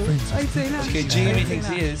 No, I'd say not. Okay, Jamie thinks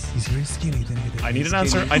he is. He's very skinny. I need an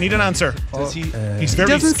answer. I need an answer. Does he? He's very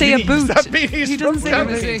doesn't say skinny. a boot. Does that mean he's He from doesn't say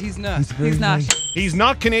Canada? a boot. He's not. He's not. He's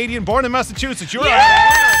not Canadian, born in Massachusetts. You're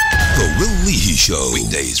The Will Leahy Show.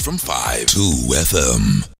 Weekdays from 5.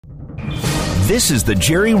 2FM. This is the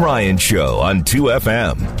Gerry Ryan Show on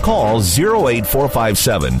 2FM. Call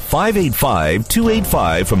 08457 585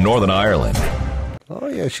 285 from Northern Ireland. Oh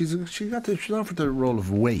yeah, she's offered the role of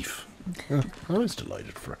waif. Yeah, I was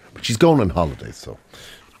delighted for her, but she's going on holiday, so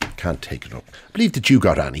can't take it up. I believe that you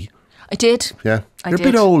got Annie. I did. Yeah, I you're did.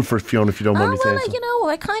 a bit old for Fiona, if you don't mind me saying so. You know,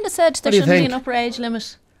 I kind of said there do you shouldn't be think? an upper age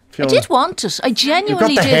limit. Fiona? I did want it. I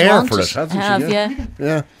genuinely You've got the did hair want for it. it, hasn't I have, she? yeah.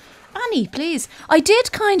 Yeah. Annie, please. I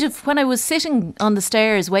did kind of, when I was sitting on the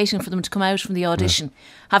stairs waiting for them to come out from the audition,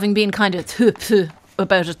 having been kind of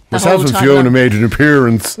about it the Myself whole and time Fiona long. made an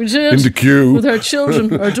appearance We did, in the queue. with our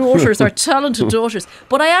children, our daughters, our talented daughters.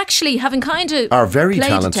 But I actually, having kind of Our very played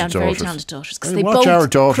talented it down, very daughters. talented daughters, because Hey, they watch our both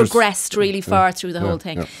daughters. progressed really far through the whole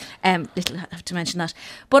thing. Little I have to mention that.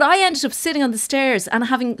 But I ended up sitting on the stairs and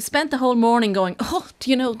having spent the whole morning going, oh, do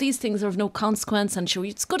you know, these things are of no consequence, and sure,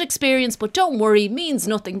 it's good experience, but don't worry, means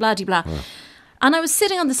nothing, blah, blah, blah. And I was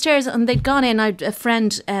sitting on the stairs and they'd gone in. A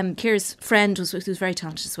friend, Kira's friend, who was very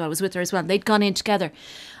talented as well, was with her as well. They'd gone in together.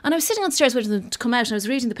 And I was sitting on the stairs waiting for them to come out and I was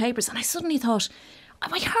reading the papers and I suddenly thought,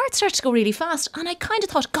 my heart started to go really fast. And I kind of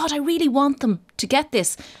thought, God, I really want them to get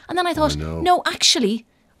this. And then I thought, no, actually,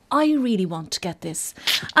 I really want to get this.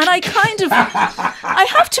 And I kind of, I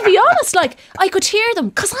have to be honest, like, I could hear them,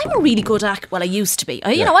 because I'm a really good actor. Well, I used to be.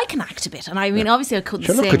 You know, I can act a bit. And I mean, obviously I couldn't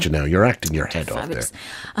Sure, sing. look at you now. You're acting your head off there. Fabulous.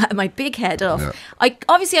 My big head off. Yeah. I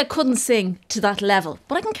couldn't sing to that level,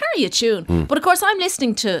 but I can carry a tune. But of course, I'm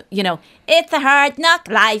listening to, you know, it's a hard knock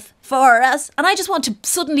life for us, and I just want to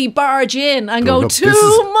suddenly barge in and go, look, this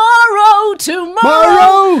is- tomorrow,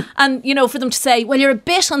 and you know, for them to say, well, you're a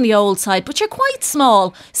bit on the old side, but you're quite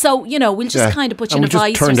small, so you know, we'll just kind of put you in a we'll just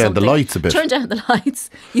vice turn or down something. the lights a bit. Turn down the lights.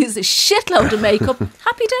 Use a shitload of makeup.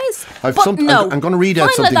 Happy days. I'm going to read out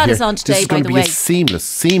Final something that here. is on today, this is by going the to be way. a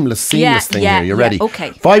seamless thing yeah, here. You yeah, ready?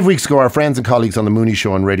 okay. 5 weeks ago, our friends and colleagues on the Mooney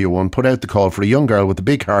Show on Radio 1 put out the call for a young girl with a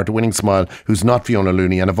big heart, a winning smile, who's not Fiona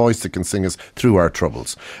Looney, and a voice that can sing us through our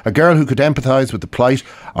troubles. A girl who could empathise with the plight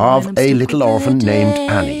of a little orphan named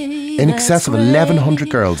Annie. In excess of 1,100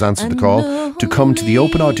 girls answered the call to come to the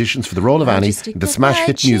open auditions for the role of Annie in the smash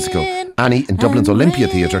hit musical Annie in Dublin's Olympia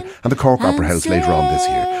Theatre and the Cork Opera House later on this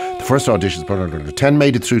year. The first auditions, 10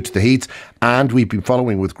 made it through to the heats, and we've been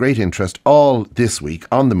following with great interest all this week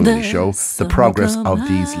on the Mooney Show the progress of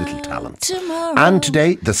these little talents. And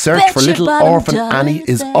today, the search for little orphan Annie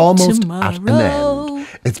is almost at an end.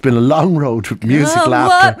 It's been a long road with music,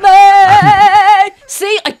 laughter.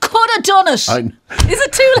 See, I could have done it. Is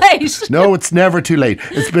it too late? No, it's never too late.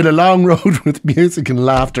 It's been a long road with music and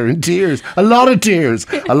laughter and tears, a lot of tears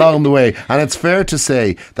along the way. And it's fair to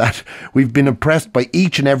say that we've been impressed by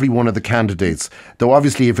each and every one of the candidates. Though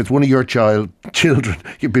obviously, if it's one of your children,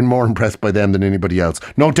 you've been more impressed by them than anybody else.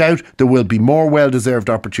 No doubt there will be more well-deserved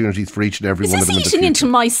opportunities for each and every one of them in the future. Eating into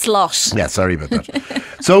my slot. Yeah, sorry about that.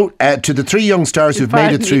 So, to the three young stars who've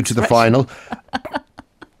made it through to the final,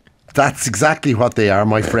 that's exactly what they are,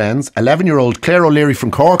 my friends. 11-year-old Claire O'Leary from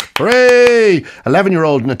Cork, hooray!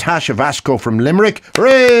 11-year-old Natasha Vashko from Limerick,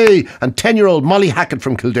 hooray! And 10-year-old Molly Hackett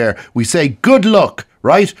from Kildare. We say good luck,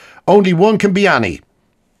 right? Only one can be Annie.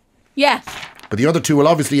 Yeah. But the other two will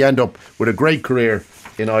obviously end up with a great career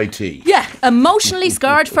in IT. Yeah, emotionally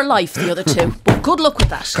scarred for life, the other two. But good luck with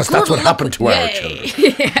that. Because that's what happened to our children.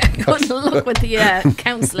 Yeah, good luck with the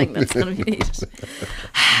counselling that's going to be needed.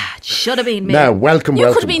 Should have been me. Now, welcome.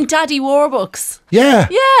 You could have been Daddy Warbucks. Yeah.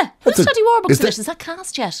 Yeah. Who's That's Daddy Warbucks? is Is that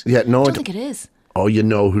cast yet? Yeah, no. I don't think it is. Oh, you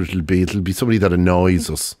know who it'll be. It'll be somebody that annoys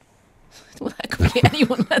us. Well, that could be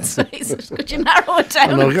anyone, let's face it. Could you narrow it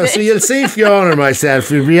down a bit? So you'll see Fiona and myself.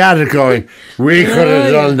 We'll be at it going, we could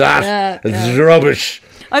have done that. It's rubbish.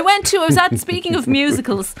 I was at, speaking of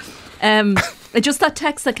musicals, just that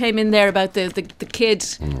text that came in there about the kid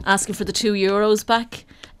asking for the €2 back.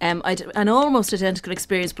 I had an almost identical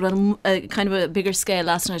experience, but on a kind of a bigger scale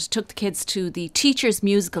last night. I took the kids to the Teachers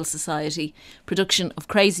Musical Society production of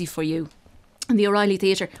Crazy for You. in the O'Reilly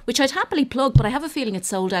Theatre, which I'd happily plug, but I have a feeling it's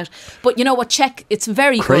sold out. But you know what? Check, it's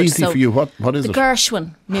very Crazy good. So for you. What is the it?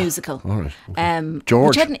 Gershwin musical. All right. Okay.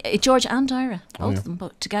 George. George. George and Ira, both of them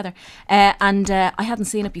both together. And I hadn't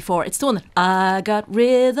seen it before. It's the one that I Got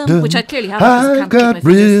Rhythm, which I clearly haven't. I've got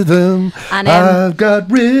rhythm. And, I've got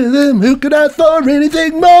rhythm. Who could I for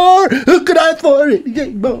anything more? Who could I for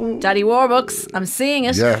anything more? Daddy Warbucks, I'm seeing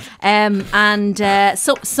it. Yeah.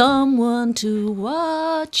 So someone to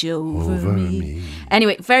watch over me.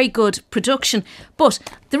 Anyway, very good production. But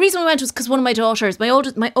the reason we went was because one of my daughters, my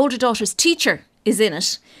older daughter's teacher is in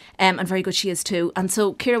it. And very good she is too. And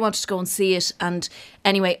so Ciara wanted to go and see it. And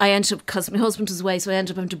anyway, I ended up, because my husband was away, so I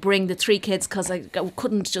ended up having to bring the 3 kids because I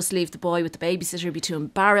couldn't just leave the boy with the babysitter. He'd be too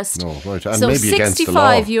embarrassed. No, right. And so maybe against the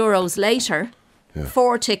law. €65 later,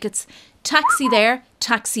 4 tickets, taxi there,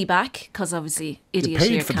 taxi back, because obviously idiots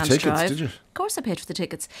here can't drive. Did you? Of course I paid for the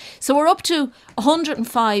tickets. So we're up to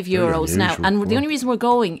 €105 now. And the only reason we're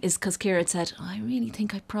going is because Ciara had said, I really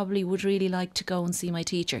think I probably would really like to go and see my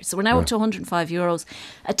teacher. So we're now up to €105,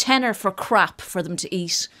 a tenner for crap for them to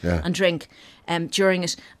eat and drink during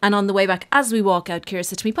it. And on the way back, as we walk out, Ciara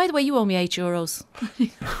said to me, by the way, you owe me €8.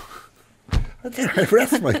 I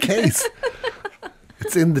rest my case.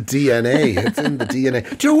 It's in the DNA. It's in the DNA.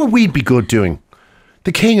 Do you know what we'd be good doing?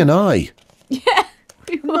 The King and I. Yeah,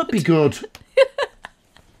 we would. That'd be good.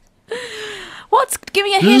 What's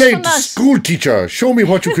giving a hit Late from that? school teacher, show me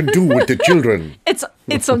what you can do with the children. It's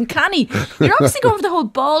uncanny. You're obviously going for the whole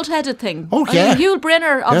bald-headed thing. Oh, yeah. Hugh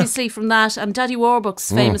Brynner, obviously, from that. And Daddy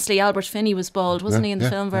Warbucks, famously, Albert Finney was bald, wasn't he, in the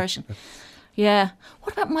film version? Yeah.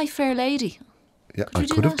 What about My Fair Lady? Yeah, I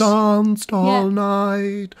could have danced all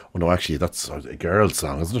night. Oh, no, actually, that's a girl's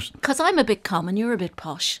song, isn't it? Because I'm a bit common, you're a bit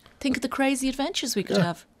posh. Think of the crazy adventures we could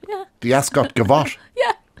have. Yeah. The Ascot Gavotte.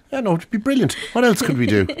 Yeah. Yeah, no, it'd be brilliant. What else could we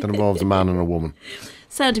do that involves a man and a woman?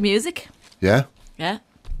 Sound of Music. Yeah? Yeah.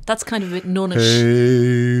 That's kind of a bit nunnish.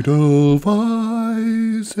 Edelweiss.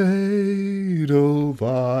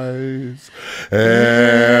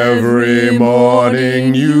 Every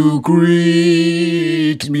morning you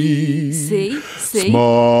greet me. See?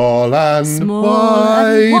 Small and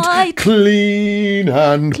white, clean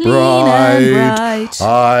and bright.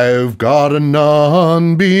 I've got a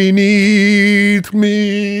nun beneath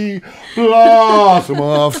me, blossom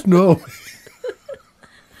of snow.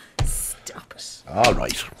 Stop it. All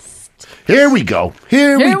right. Here we go.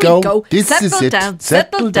 Here we go. This is it.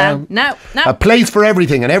 Settle down. Now. A place for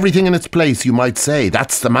everything and everything in its place, you might say.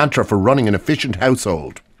 That's the mantra for running an efficient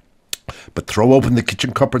household. But throw open the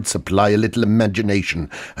kitchen cupboard, supply a little imagination,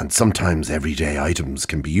 and sometimes everyday items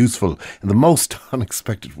can be useful in the most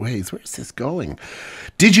unexpected ways. Where's this going?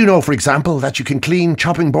 Did you know, for example, that you can clean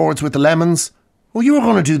chopping boards with the lemons? Well, you were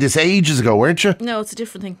going to do this ages ago, weren't you? No, it's a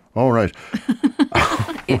different thing. All right.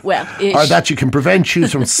 Ish. Or that you can prevent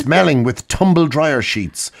shoes from smelling with tumble dryer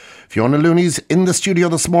sheets. Fiona Looney's in the studio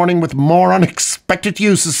this morning with more unexpected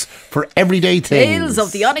uses for everyday things. Tales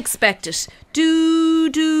of the unexpected. Do.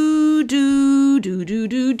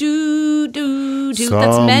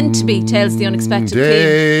 That's meant to be Tales of the Unexpected.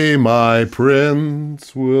 Someday my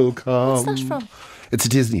prince will come. What's that from? It's a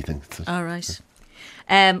Disney thing. All right.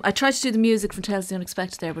 I tried to do the music from Tales of the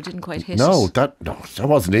Unexpected there, but didn't quite hit it. That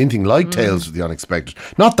wasn't anything like Tales of the Unexpected.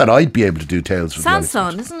 Not that I'd be able to do Tales of the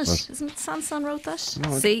Unexpected. Sanson, isn't it? Isn't it Sanson wrote that?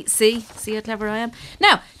 No, see how clever I am.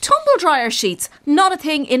 Now, tumble dryer sheets, not a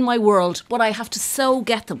thing in my world, but I have to so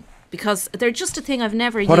get them. Because they're just a thing I've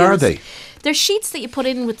never used. What are they? They're sheets that you put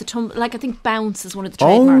in with the like I think Bounce is one of the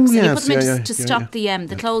trademarks. Oh, yes, and you put them in to stop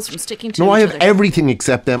the clothes from sticking to each No, I have other. everything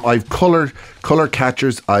except them. I've colour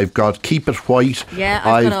catchers. I've got Keep It White. Yeah,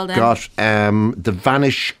 I've got all them. Got the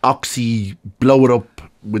Vanish Oxy Blow It Up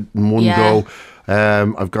with one go.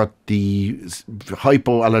 I've got the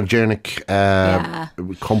hypoallergenic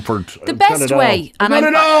comfort. The best way, and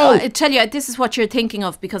I tell you, this is what you're thinking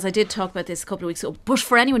of because I did talk about this a couple of weeks ago, but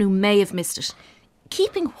for anyone who may have missed it,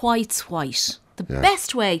 keeping whites white. The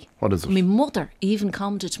best way. What is it? My mother even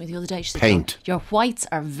commented to me the other day. She said, paint. Your whites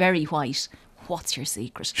are very white. What's your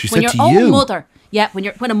secret? She when said your to own you. mother,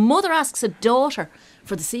 when a mother asks a daughter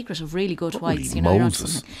for the secret of really good whites, you know,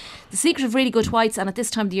 Moses. the secret of really good whites, and at this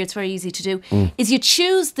time of the year it's very easy to do, is you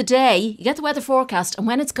choose the day, you get the weather forecast, and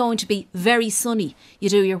when it's going to be very sunny, you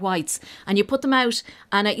do your whites, and you put them out,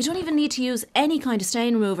 and you don't even need to use any kind of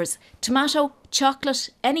stain removers. Tomato, chocolate,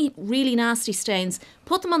 any really nasty stains,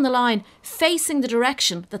 put them on the line facing the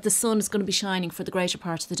direction that the sun is going to be shining for the greater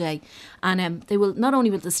part of the day, and they will, not only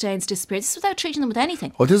will the stains disappear, this is without treating them with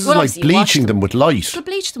anything. Oh, this is like bleaching them with light. You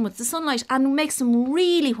bleach them with the sunlight and makes them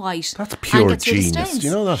really white. That's pure and gets rid of genius. stains. Do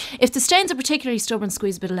you know that? If the stains are particularly stubborn,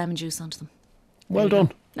 squeeze a bit of lemon juice onto them. Well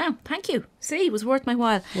done. No, thank you. See, it was worth my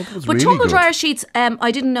while. Well, that was but really tumble good. dryer sheets,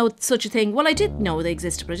 I didn't know such a thing. Well, I did know they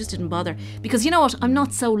existed, but I just didn't bother. Because you know what? I'm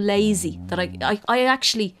not so lazy that I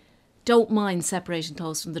actually don't mind separating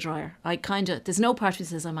clothes from the dryer. There's no part of me that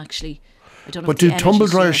says I don't know. But do tumble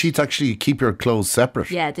dryer sheets actually keep your clothes separate?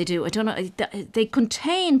 Yeah, they do. I don't know. They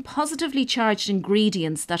contain positively charged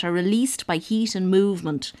ingredients that are released by heat and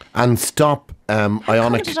movement. And stop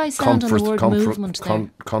ionic did I sound on the word movement there?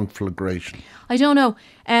 conflagration. I don't know.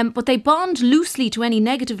 But they bond loosely to any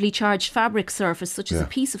negatively charged fabric surface, such as a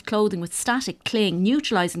piece of clothing with static cling,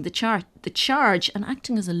 neutralising the charge and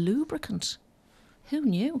acting as a lubricant. Who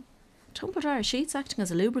knew? Tumble dryer sheets acting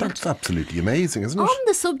as a lubricant. That's absolutely amazing, isn't it? On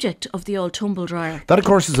the subject of the old tumble dryer. That, of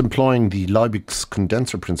course, is employing the Liebig's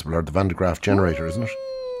condenser principle, or the Van de Graaff generator, isn't it?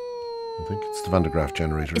 I think it's the Van de Graaff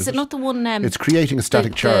generator. Is it not the one? It's creating a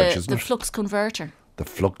static charge, isn't it? The flux converter. The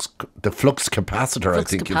flux capacitor, I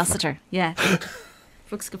think. Flux capacitor, yeah.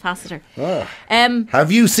 Flux capacitor.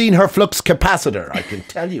 Have you seen her flux capacitor? I can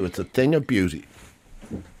tell you, it's a thing of beauty.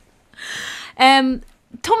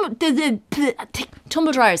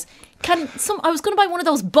 Tumble dryers. I was going to buy one of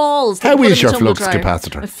those balls. How is your flux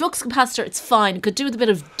capacitor? My flux capacitor, it's fine. It could do with a bit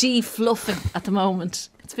of defluffing at the moment.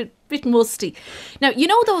 It's a bit musty. Now, you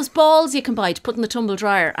know those balls you can buy to put in the tumble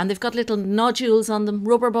dryer, and they've got little nodules on them,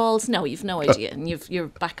 rubber balls? No, you've no idea, and you're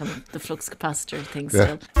back on the flux capacitor thing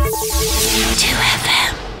still.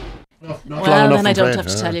 2FM. Well, then I don't have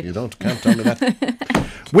to tell you. You can't tell me that.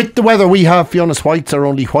 With the weather we have, Fiona's whites are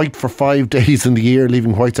only white for 5 days in the year.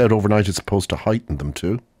 Leaving whites out overnight is supposed to heighten them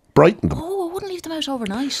too. Brighten them. Oh, I wouldn't leave them out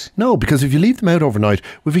overnight. No, because if you leave them out overnight,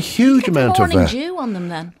 we've a huge amount of morning dew on them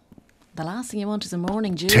then. The last thing you want is a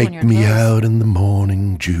morning dew on your Take me clothes. out in the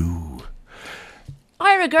morning dew.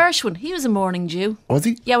 Ira Gershwin, he was a morning dew. Was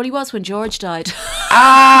he? Yeah, well, he was when George died.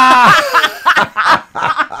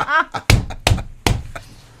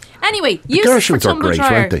 Anyway, uses for Gershwins are tumble great,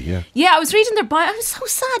 dryer. weren't they? Yeah. I was reading their bio. I was so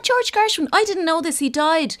sad. George Gershwin. I didn't know this. He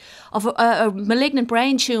died of a malignant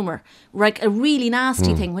brain tumour, like a really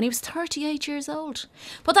nasty thing, when he was 38 years old.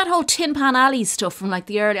 But that whole Tin Pan Alley stuff from like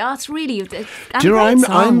the early, it's really. Do you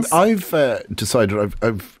know? I've decided.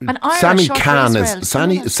 I've Sammy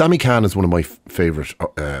Cahn is one of my favourite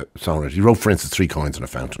songwriters. He wrote, for instance, 3 Coins and a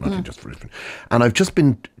Fountain. I think just for instance. And I've just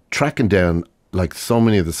been tracking down like so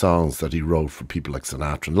many of the songs that he wrote for people like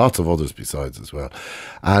Sinatra and lots of others besides as well.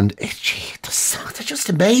 And the songs are just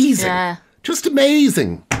amazing. Yeah. Just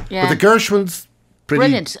amazing. Yeah. But the Gershwins,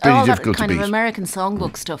 brilliant. Pretty All difficult that kind to beat. of American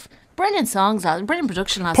songbook stuff. Brilliant songs, brilliant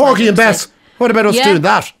production last Porgy night. and Bess. What about us doing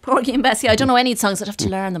that? Porgy and Bess. Yeah, I don't know any songs. I'd have to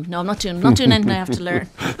learn them. No, I'm not doing anything I have to learn.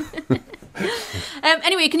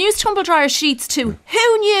 Anyway, you can use tumble dryer sheets to,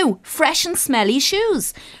 who knew, fresh and smelly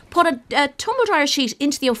shoes. Put a tumble dryer sheet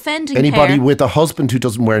into the offending Anybody pair. with a husband who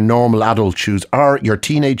doesn't wear normal adult shoes, or your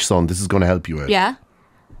teenage son, this is going to help you out. Yeah.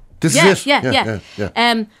 This is it? Yeah.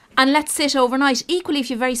 And let sit overnight. Equally, if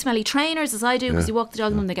you have very smelly trainers, as I do, because you walk the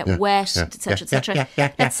dog in them, they get wet, etc., etc.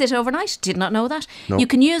 Let sit overnight. Did not know that. No. You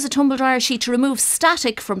can use a tumble dryer sheet to remove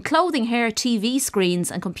static from clothing, hair, TV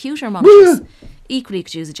screens, and computer monitors. Equally, you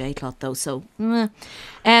could use a J-cloth though. So,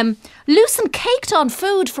 loosen caked on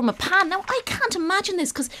food from a pan. Now, I can't imagine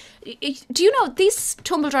this because, do you know these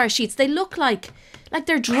tumble dryer sheets? They look like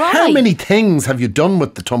they're dry. How many things have you done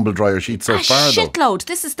with the tumble dryer sheet so far, though? Shitload.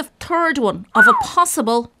 This is the third one of a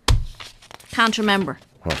possible. Can't remember.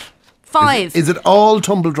 What? 5. Is it all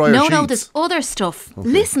tumble dryer sheets? No, there's other stuff. Okay.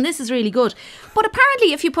 Listen, this is really good. But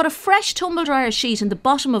apparently, if you put a fresh tumble dryer sheet in the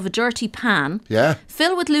bottom of a dirty pan,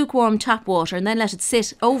 fill with lukewarm tap water, and then let it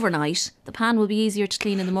sit overnight, the pan will be easier to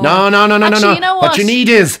clean in the morning. No. Actually, you know what you need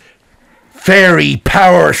is fairy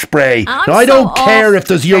power spray. Now, I don't care if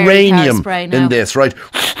there's uranium in this, right?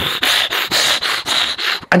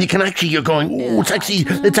 And you can you're going,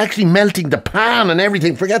 it's actually melting the pan and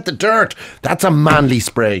everything. Forget the dirt. That's a manly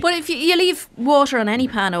spray. But if you leave water on any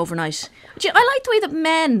pan overnight, I like the way that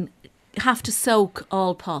men have to soak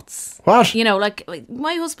all pots. What? You know, like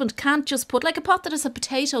my husband can't just put, like a pot that has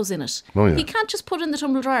potatoes in it. Oh, yeah. He can't just put it in the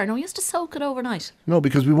tumble dryer. No, he has to soak it overnight. No,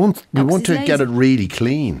 because we want to get it really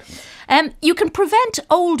clean. You can prevent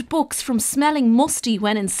old books from smelling musty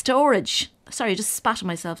when in storage. Sorry, I just spat on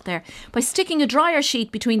myself there. By sticking a dryer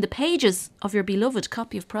sheet between the pages of your beloved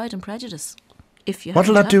copy of Pride and Prejudice. What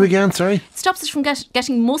will that do again, sorry? It stops it from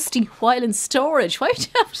getting musty while in storage. Why would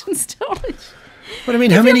you have it in storage? But I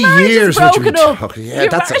mean, how many years would you be talking? Yeah,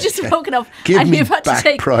 your marriage is broken up. Give me you've had back to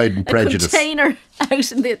take Pride and Prejudice. A container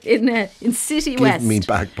out in City West. Give me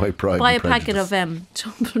back my Pride Buy and Prejudice. Buy a packet of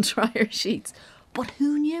tumble dryer sheets. But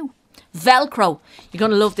who knew? Velcro. You're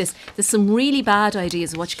going to love this. There's some really bad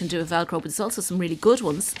ideas of what you can do with Velcro, but there's also some really good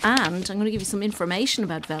ones. And I'm going to give you some information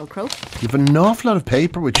about Velcro. You have an awful lot of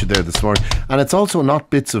paper with you there this morning, and it's also not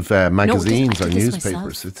bits of magazines or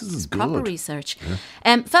newspapers. This is good. Proper research.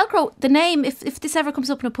 Yeah. Velcro, the name, if this ever comes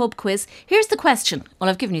up in a pub quiz, here's the question. Well,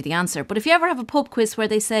 I've given you the answer, but if you ever have a pub quiz where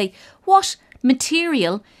they say, what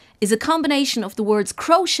material is a combination of the words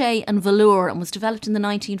crochet and velour and was developed in the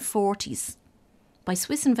 1940s? By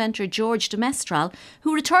Swiss inventor George de Mestral,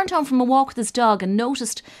 who returned home from a walk with his dog and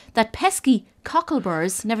noticed that pesky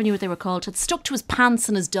cockleburs, never knew what they were called, had stuck to his pants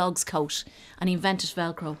and his dog's coat, and he invented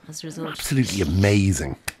Velcro as a result. Absolutely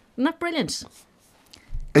amazing. Isn't that brilliant?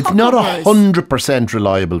 It's not 100%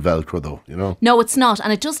 reliable Velcro though, you know? No, it's not,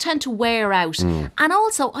 and it does tend to wear out. And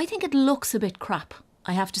also, I think it looks a bit crap,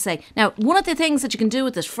 I have to say. Now, one of the things that you can do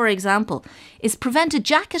with it, for example, is prevent a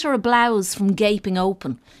jacket or a blouse from gaping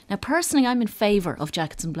open. Now, personally, I'm in favour of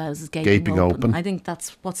jackets and blouses gaping open. I think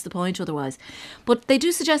what's the point otherwise? But they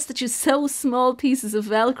do suggest that you sew small pieces of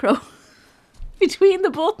Velcro between the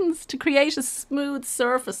buttons to create a smooth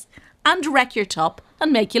surface and wreck your top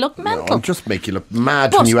and make you look mental. No, just make you look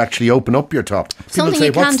mad when you actually open up your top. People say,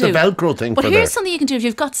 what's the Velcro thing for But here's something you can do if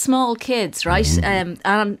you've got small kids, right?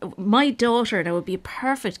 And my daughter, that would be a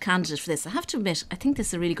perfect candidate for this. I have to admit, I think this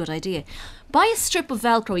is a really good idea. Buy a strip of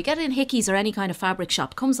Velcro. You get it in Hickey's or any kind of fabric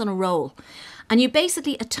shop. It comes on a roll. And you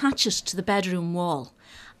basically attach it to the bedroom wall.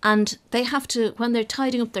 And they have to, when they're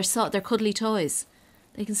tidying up their cuddly toys,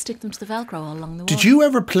 they can stick them to the Velcro all along the wall. Did you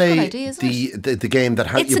ever play the game that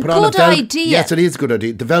had you put on a Velcro? Idea. Yes, it is a good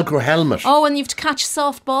idea. The Velcro helmet. Oh, and you have to catch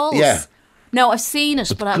soft balls. Yeah. No, I've seen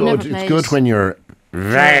it, but I've never played it. It's good when you're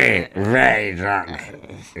very drunk.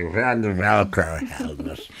 You're on the Velcro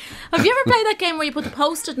helmet. Have you ever played that game where you put the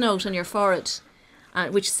post-it note on your forehead,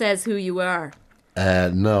 which says who you are?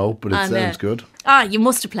 No, but it sounds good. You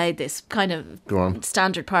must have played this kind of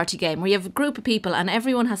standard party game where you have a group of people and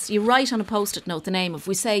everyone you write on a post-it note the name of,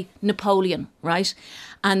 we say, Napoleon, right?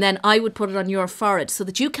 And then I would put it on your forehead so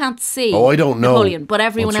that you can't see I don't know Napoleon, but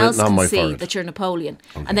everyone else can see forehead. that you're Napoleon.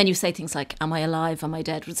 Okay. And then you say things like, am I alive, am I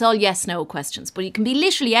dead? It's all yes-no questions, but you can be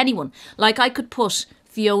literally anyone. Like I could put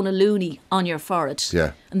Fiona Looney on your forehead,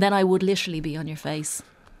 and then I would literally be on your face.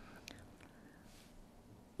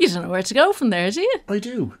 You don't know where to go from there, do you? I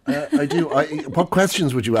do. What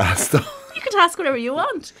questions would you ask, though? You could ask whatever you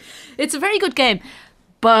want. It's a very good game.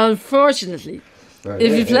 But unfortunately,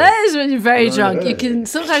 if you play it when you're very drunk, you can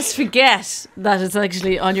sometimes forget that it's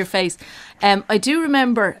actually on your face. I do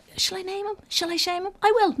remember, shall I name him? Shall I shame him?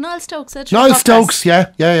 I will. Niall Stokes. Niall Stokes, yeah.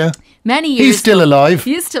 Many years He's still alive.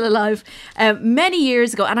 He is still alive. Many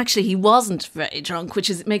years ago, and actually he wasn't very drunk, which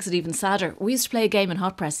makes it even sadder. We used to play a game in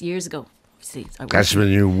Hot Press years ago. That's when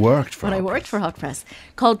you worked for. When I worked for Hot Press,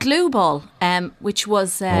 called Glue Ball, which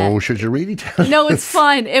was. Should you really tell? No, it's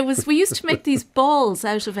fine. It was. We used to make these balls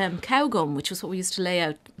out of cow gum, which was what we used to lay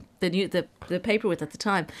out the paper with at the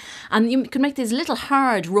time, and you could make these little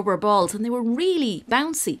hard rubber balls, and they were really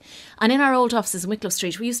bouncy. And in our old offices in Wicklow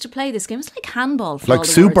Street, we used to play this game. It's like handball, for like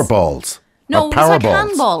super balls. No, it was like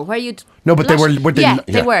handball where you'd. No, but they were.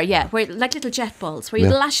 They were. Where, like little jet balls, where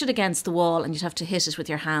you'd lash it against the wall and you'd have to hit it with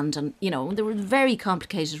your hand, and there were very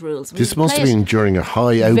complicated rules. This must have been during a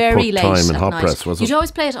high output time in Hot Press, was it? You'd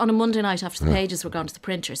always play it on a Monday night after the pages were gone to the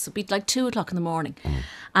printer, so it'd be like 2:00 in the morning,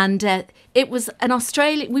 and it was an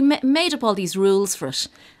Australian. We made up all these rules for it.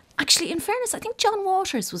 Actually, in fairness, I think John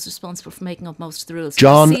Waters was responsible for making up most of the rules.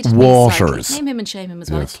 John Waters. Name him and shame him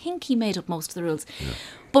as well. Yes. I think he made up most of the rules. Yeah.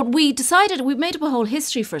 But we made up a whole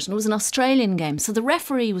history for it, and it was an Australian game. So the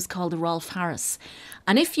referee was called the Rolf Harris.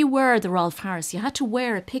 And if you were the Rolf Harris, you had to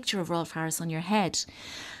wear a picture of Rolf Harris on your head.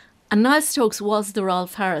 And Niall Stokes was the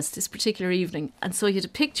Rolf Harris this particular evening. And so he had a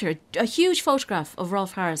picture, a huge photograph of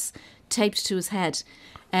Rolf Harris taped to his head.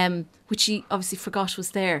 Which he obviously forgot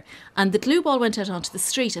was there. And the glue ball went out onto the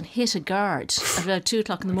street and hit a guard at about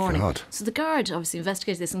 2:00 in the morning. God. So the guard obviously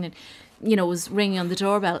investigated this and was ringing on the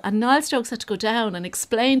doorbell. And Niall Stokes had to go down and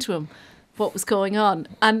explain to him what was going on,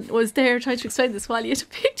 and was there trying to explain this while he had a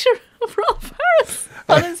picture of Rolf Harris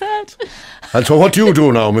on his head. And so what do you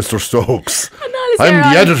do now, Mr. Stokes?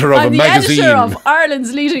 I'm the editor of a magazine. I'm the editor of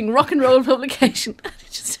Ireland's leading rock and roll publication.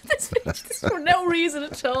 Just this for no reason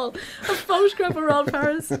at all. A photograph of Rolf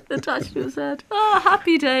Harris attached to his head. Oh,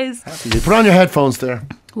 happy days. You put on your headphones there.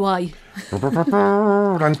 Why?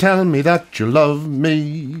 And tell me that you love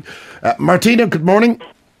me. Martina, good morning.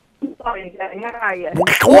 Sorry, how are you?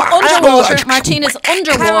 Underwater. Martina's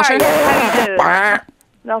underwater. How are you?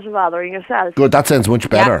 Not bothering yourself. Good, that sounds much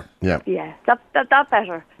better. Yeah. Yeah, that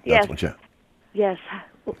better. Yes. That's much, Yes.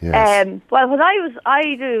 Yes. Well, when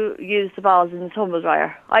I do use the balls in the tumble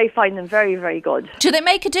dryer. I find them very, very good. Do they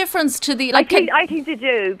make a difference to the... I think they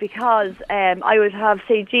do, because I would have,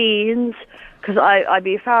 say, jeans, because I'd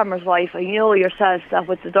be a farmer's wife. I know yourself that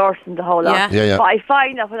with the dirt and the whole lot. Yeah. But I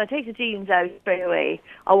find that when I take the jeans out straight away,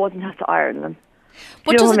 I wouldn't have to iron them.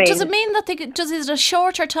 But does it mean that is it a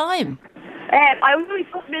shorter time? I would only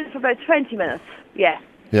put them in for about 20 minutes. Yeah.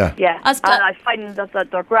 Yeah. And I find that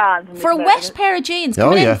they're grand. For a wet pair of jeans?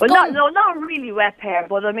 Oh, yeah. Well, not really wet pair,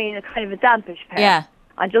 but I mean a kind of a dampish pair. Yeah.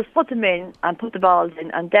 And just put them in and put the balls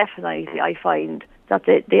in, and definitely I find that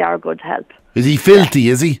they are good help. Is he filthy,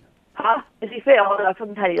 is he? Huh? Is he fit? Oh, I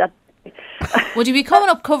couldn't tell you that. Would you be coming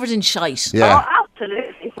up covered in shite? Yeah. Oh,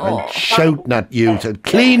 absolutely. I'm shouting at you to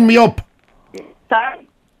clean me up. Sorry?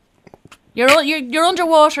 You're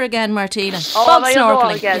underwater again, Martina. Oh, Bog am I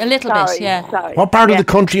underwater snorkeling. again? A little Sorry, bit, yeah. Sorry. What part of the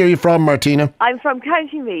country are you from, Martina? I'm from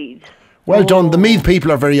County Meath. Well done. The Meath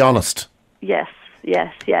people are very honest. Yes.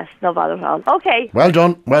 No bother at all. Okay. Well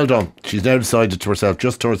done. She's now decided to herself,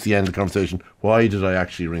 just towards the end of the conversation, why did I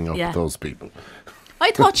actually ring up those people?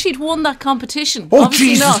 I thought she'd won that competition. Oh, Obviously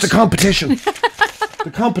Jesus, not. the competition.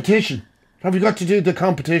 The competition. Have you got to do the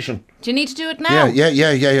competition? Do you need to do it now?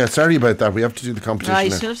 Yeah. Sorry about that. We have to do the competition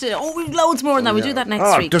Right, now. we've loads more than that. We'll do that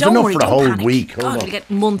next week. There's Don't enough worry, for a don't whole panic. week. Hold God, on. we'll get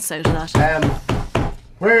months out of that.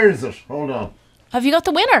 Where is it? Hold on. Have you got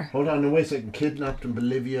the winner? Hold on, no, wait a second. Kidnapped in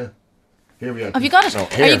Bolivia. Here we are. Have you got it? No,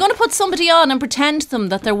 are you going to put somebody on and pretend to them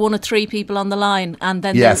that they're one of three people on the line, and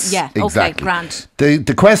then exactly. Okay, grand.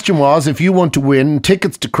 The question was, if you want to win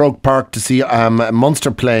tickets to Croke Park to see Munster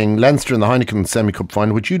playing Leinster in the Heineken Semi-Cup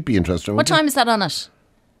final, which you'd be interested in. What time is that on it?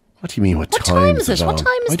 What do you mean? What time is it? on? What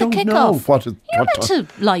time is I the don't kick know. off? What You're meant to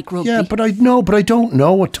like rugby. Yeah, but I don't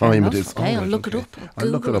know what time it is. Okay, I'll look it up. I'll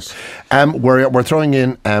look it up. We're throwing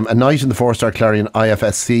in a night in the 4-star Clarion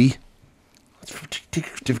IFSC. It's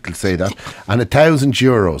difficult to say that. And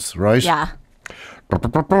 €1,000, right? Yeah.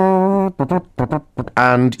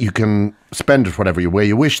 And you can spend it whatever way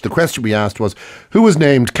you wish. The question we asked was, who was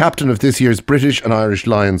named captain of this year's British and Irish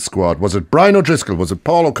Lions squad? Was it Brian O'Driscoll, was it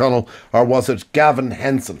Paul O'Connell, or was it Gavin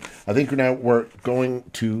Henson? I think we're going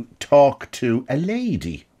to talk to a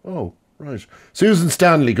lady. Oh, right. Susan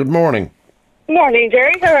Stanley, good morning. Morning,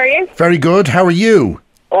 Gerry. How are you? Very good. How are you?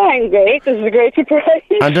 Oh, I'm great. This is a great surprise.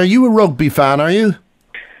 And are you a rugby fan, are you?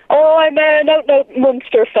 Oh, I'm an out-and-out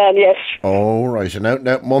Munster fan, yes. Oh, right. An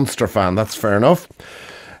out-and-out Munster fan. That's fair enough.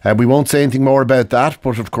 We won't say anything more about that,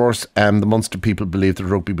 but of course, the Munster people believe that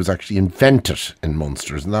rugby was actually invented in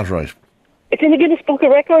Munster. Isn't that right? It's in the Guinness Book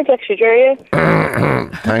of Records, actually, Gerry.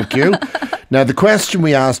 Thank you. Now, the question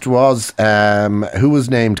we asked was, who was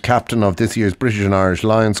named captain of this year's British and Irish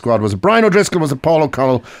Lions squad? Was it Brian O'Driscoll, was it Paul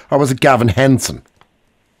O'Connell, or was it Gavin Henson?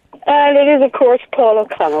 And it is, of course, Paul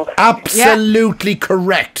O'Connell. Absolutely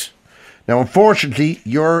correct. Now, unfortunately,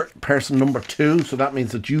 you're person number 2, so that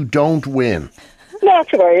means that you don't win. Not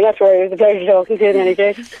to worry. It was a pleasure talking to you in any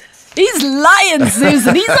case. He's lying,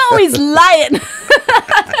 Susan. He's always lying.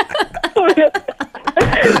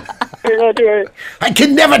 Not to worry. I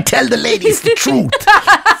can never tell the ladies the truth.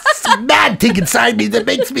 It's a mad thing inside me that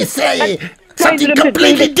makes me say something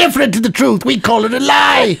completely different to the truth. We call it a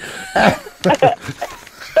lie.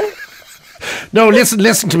 No,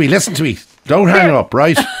 listen to me. Don't hang up,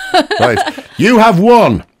 right? Right. You have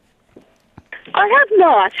won. I have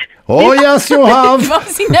not. Oh, yes, you have. You've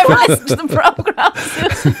obviously never listened to the programme.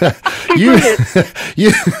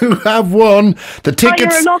 You have won the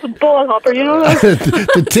tickets. Oh, you're not a ball hopper, you know that?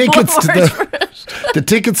 the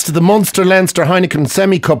tickets to the Munster Leinster Heineken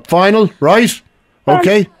Semi-Cup final, right?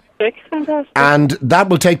 Okay. Fantastic. And that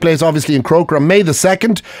will take place obviously in Croker on May the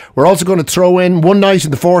 2nd. We're also going to throw in one night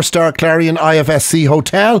in the 4-star Clarion IFSC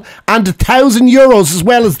Hotel and €1,000 as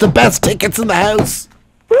well as the best tickets in the house.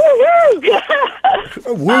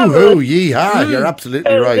 Woohoo, yeehaw, you're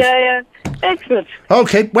absolutely right. Yeah. Excellent.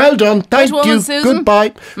 Okay, well done. Thank you. Susan.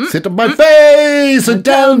 Goodbye. Sit on my face and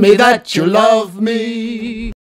tell me that you love me.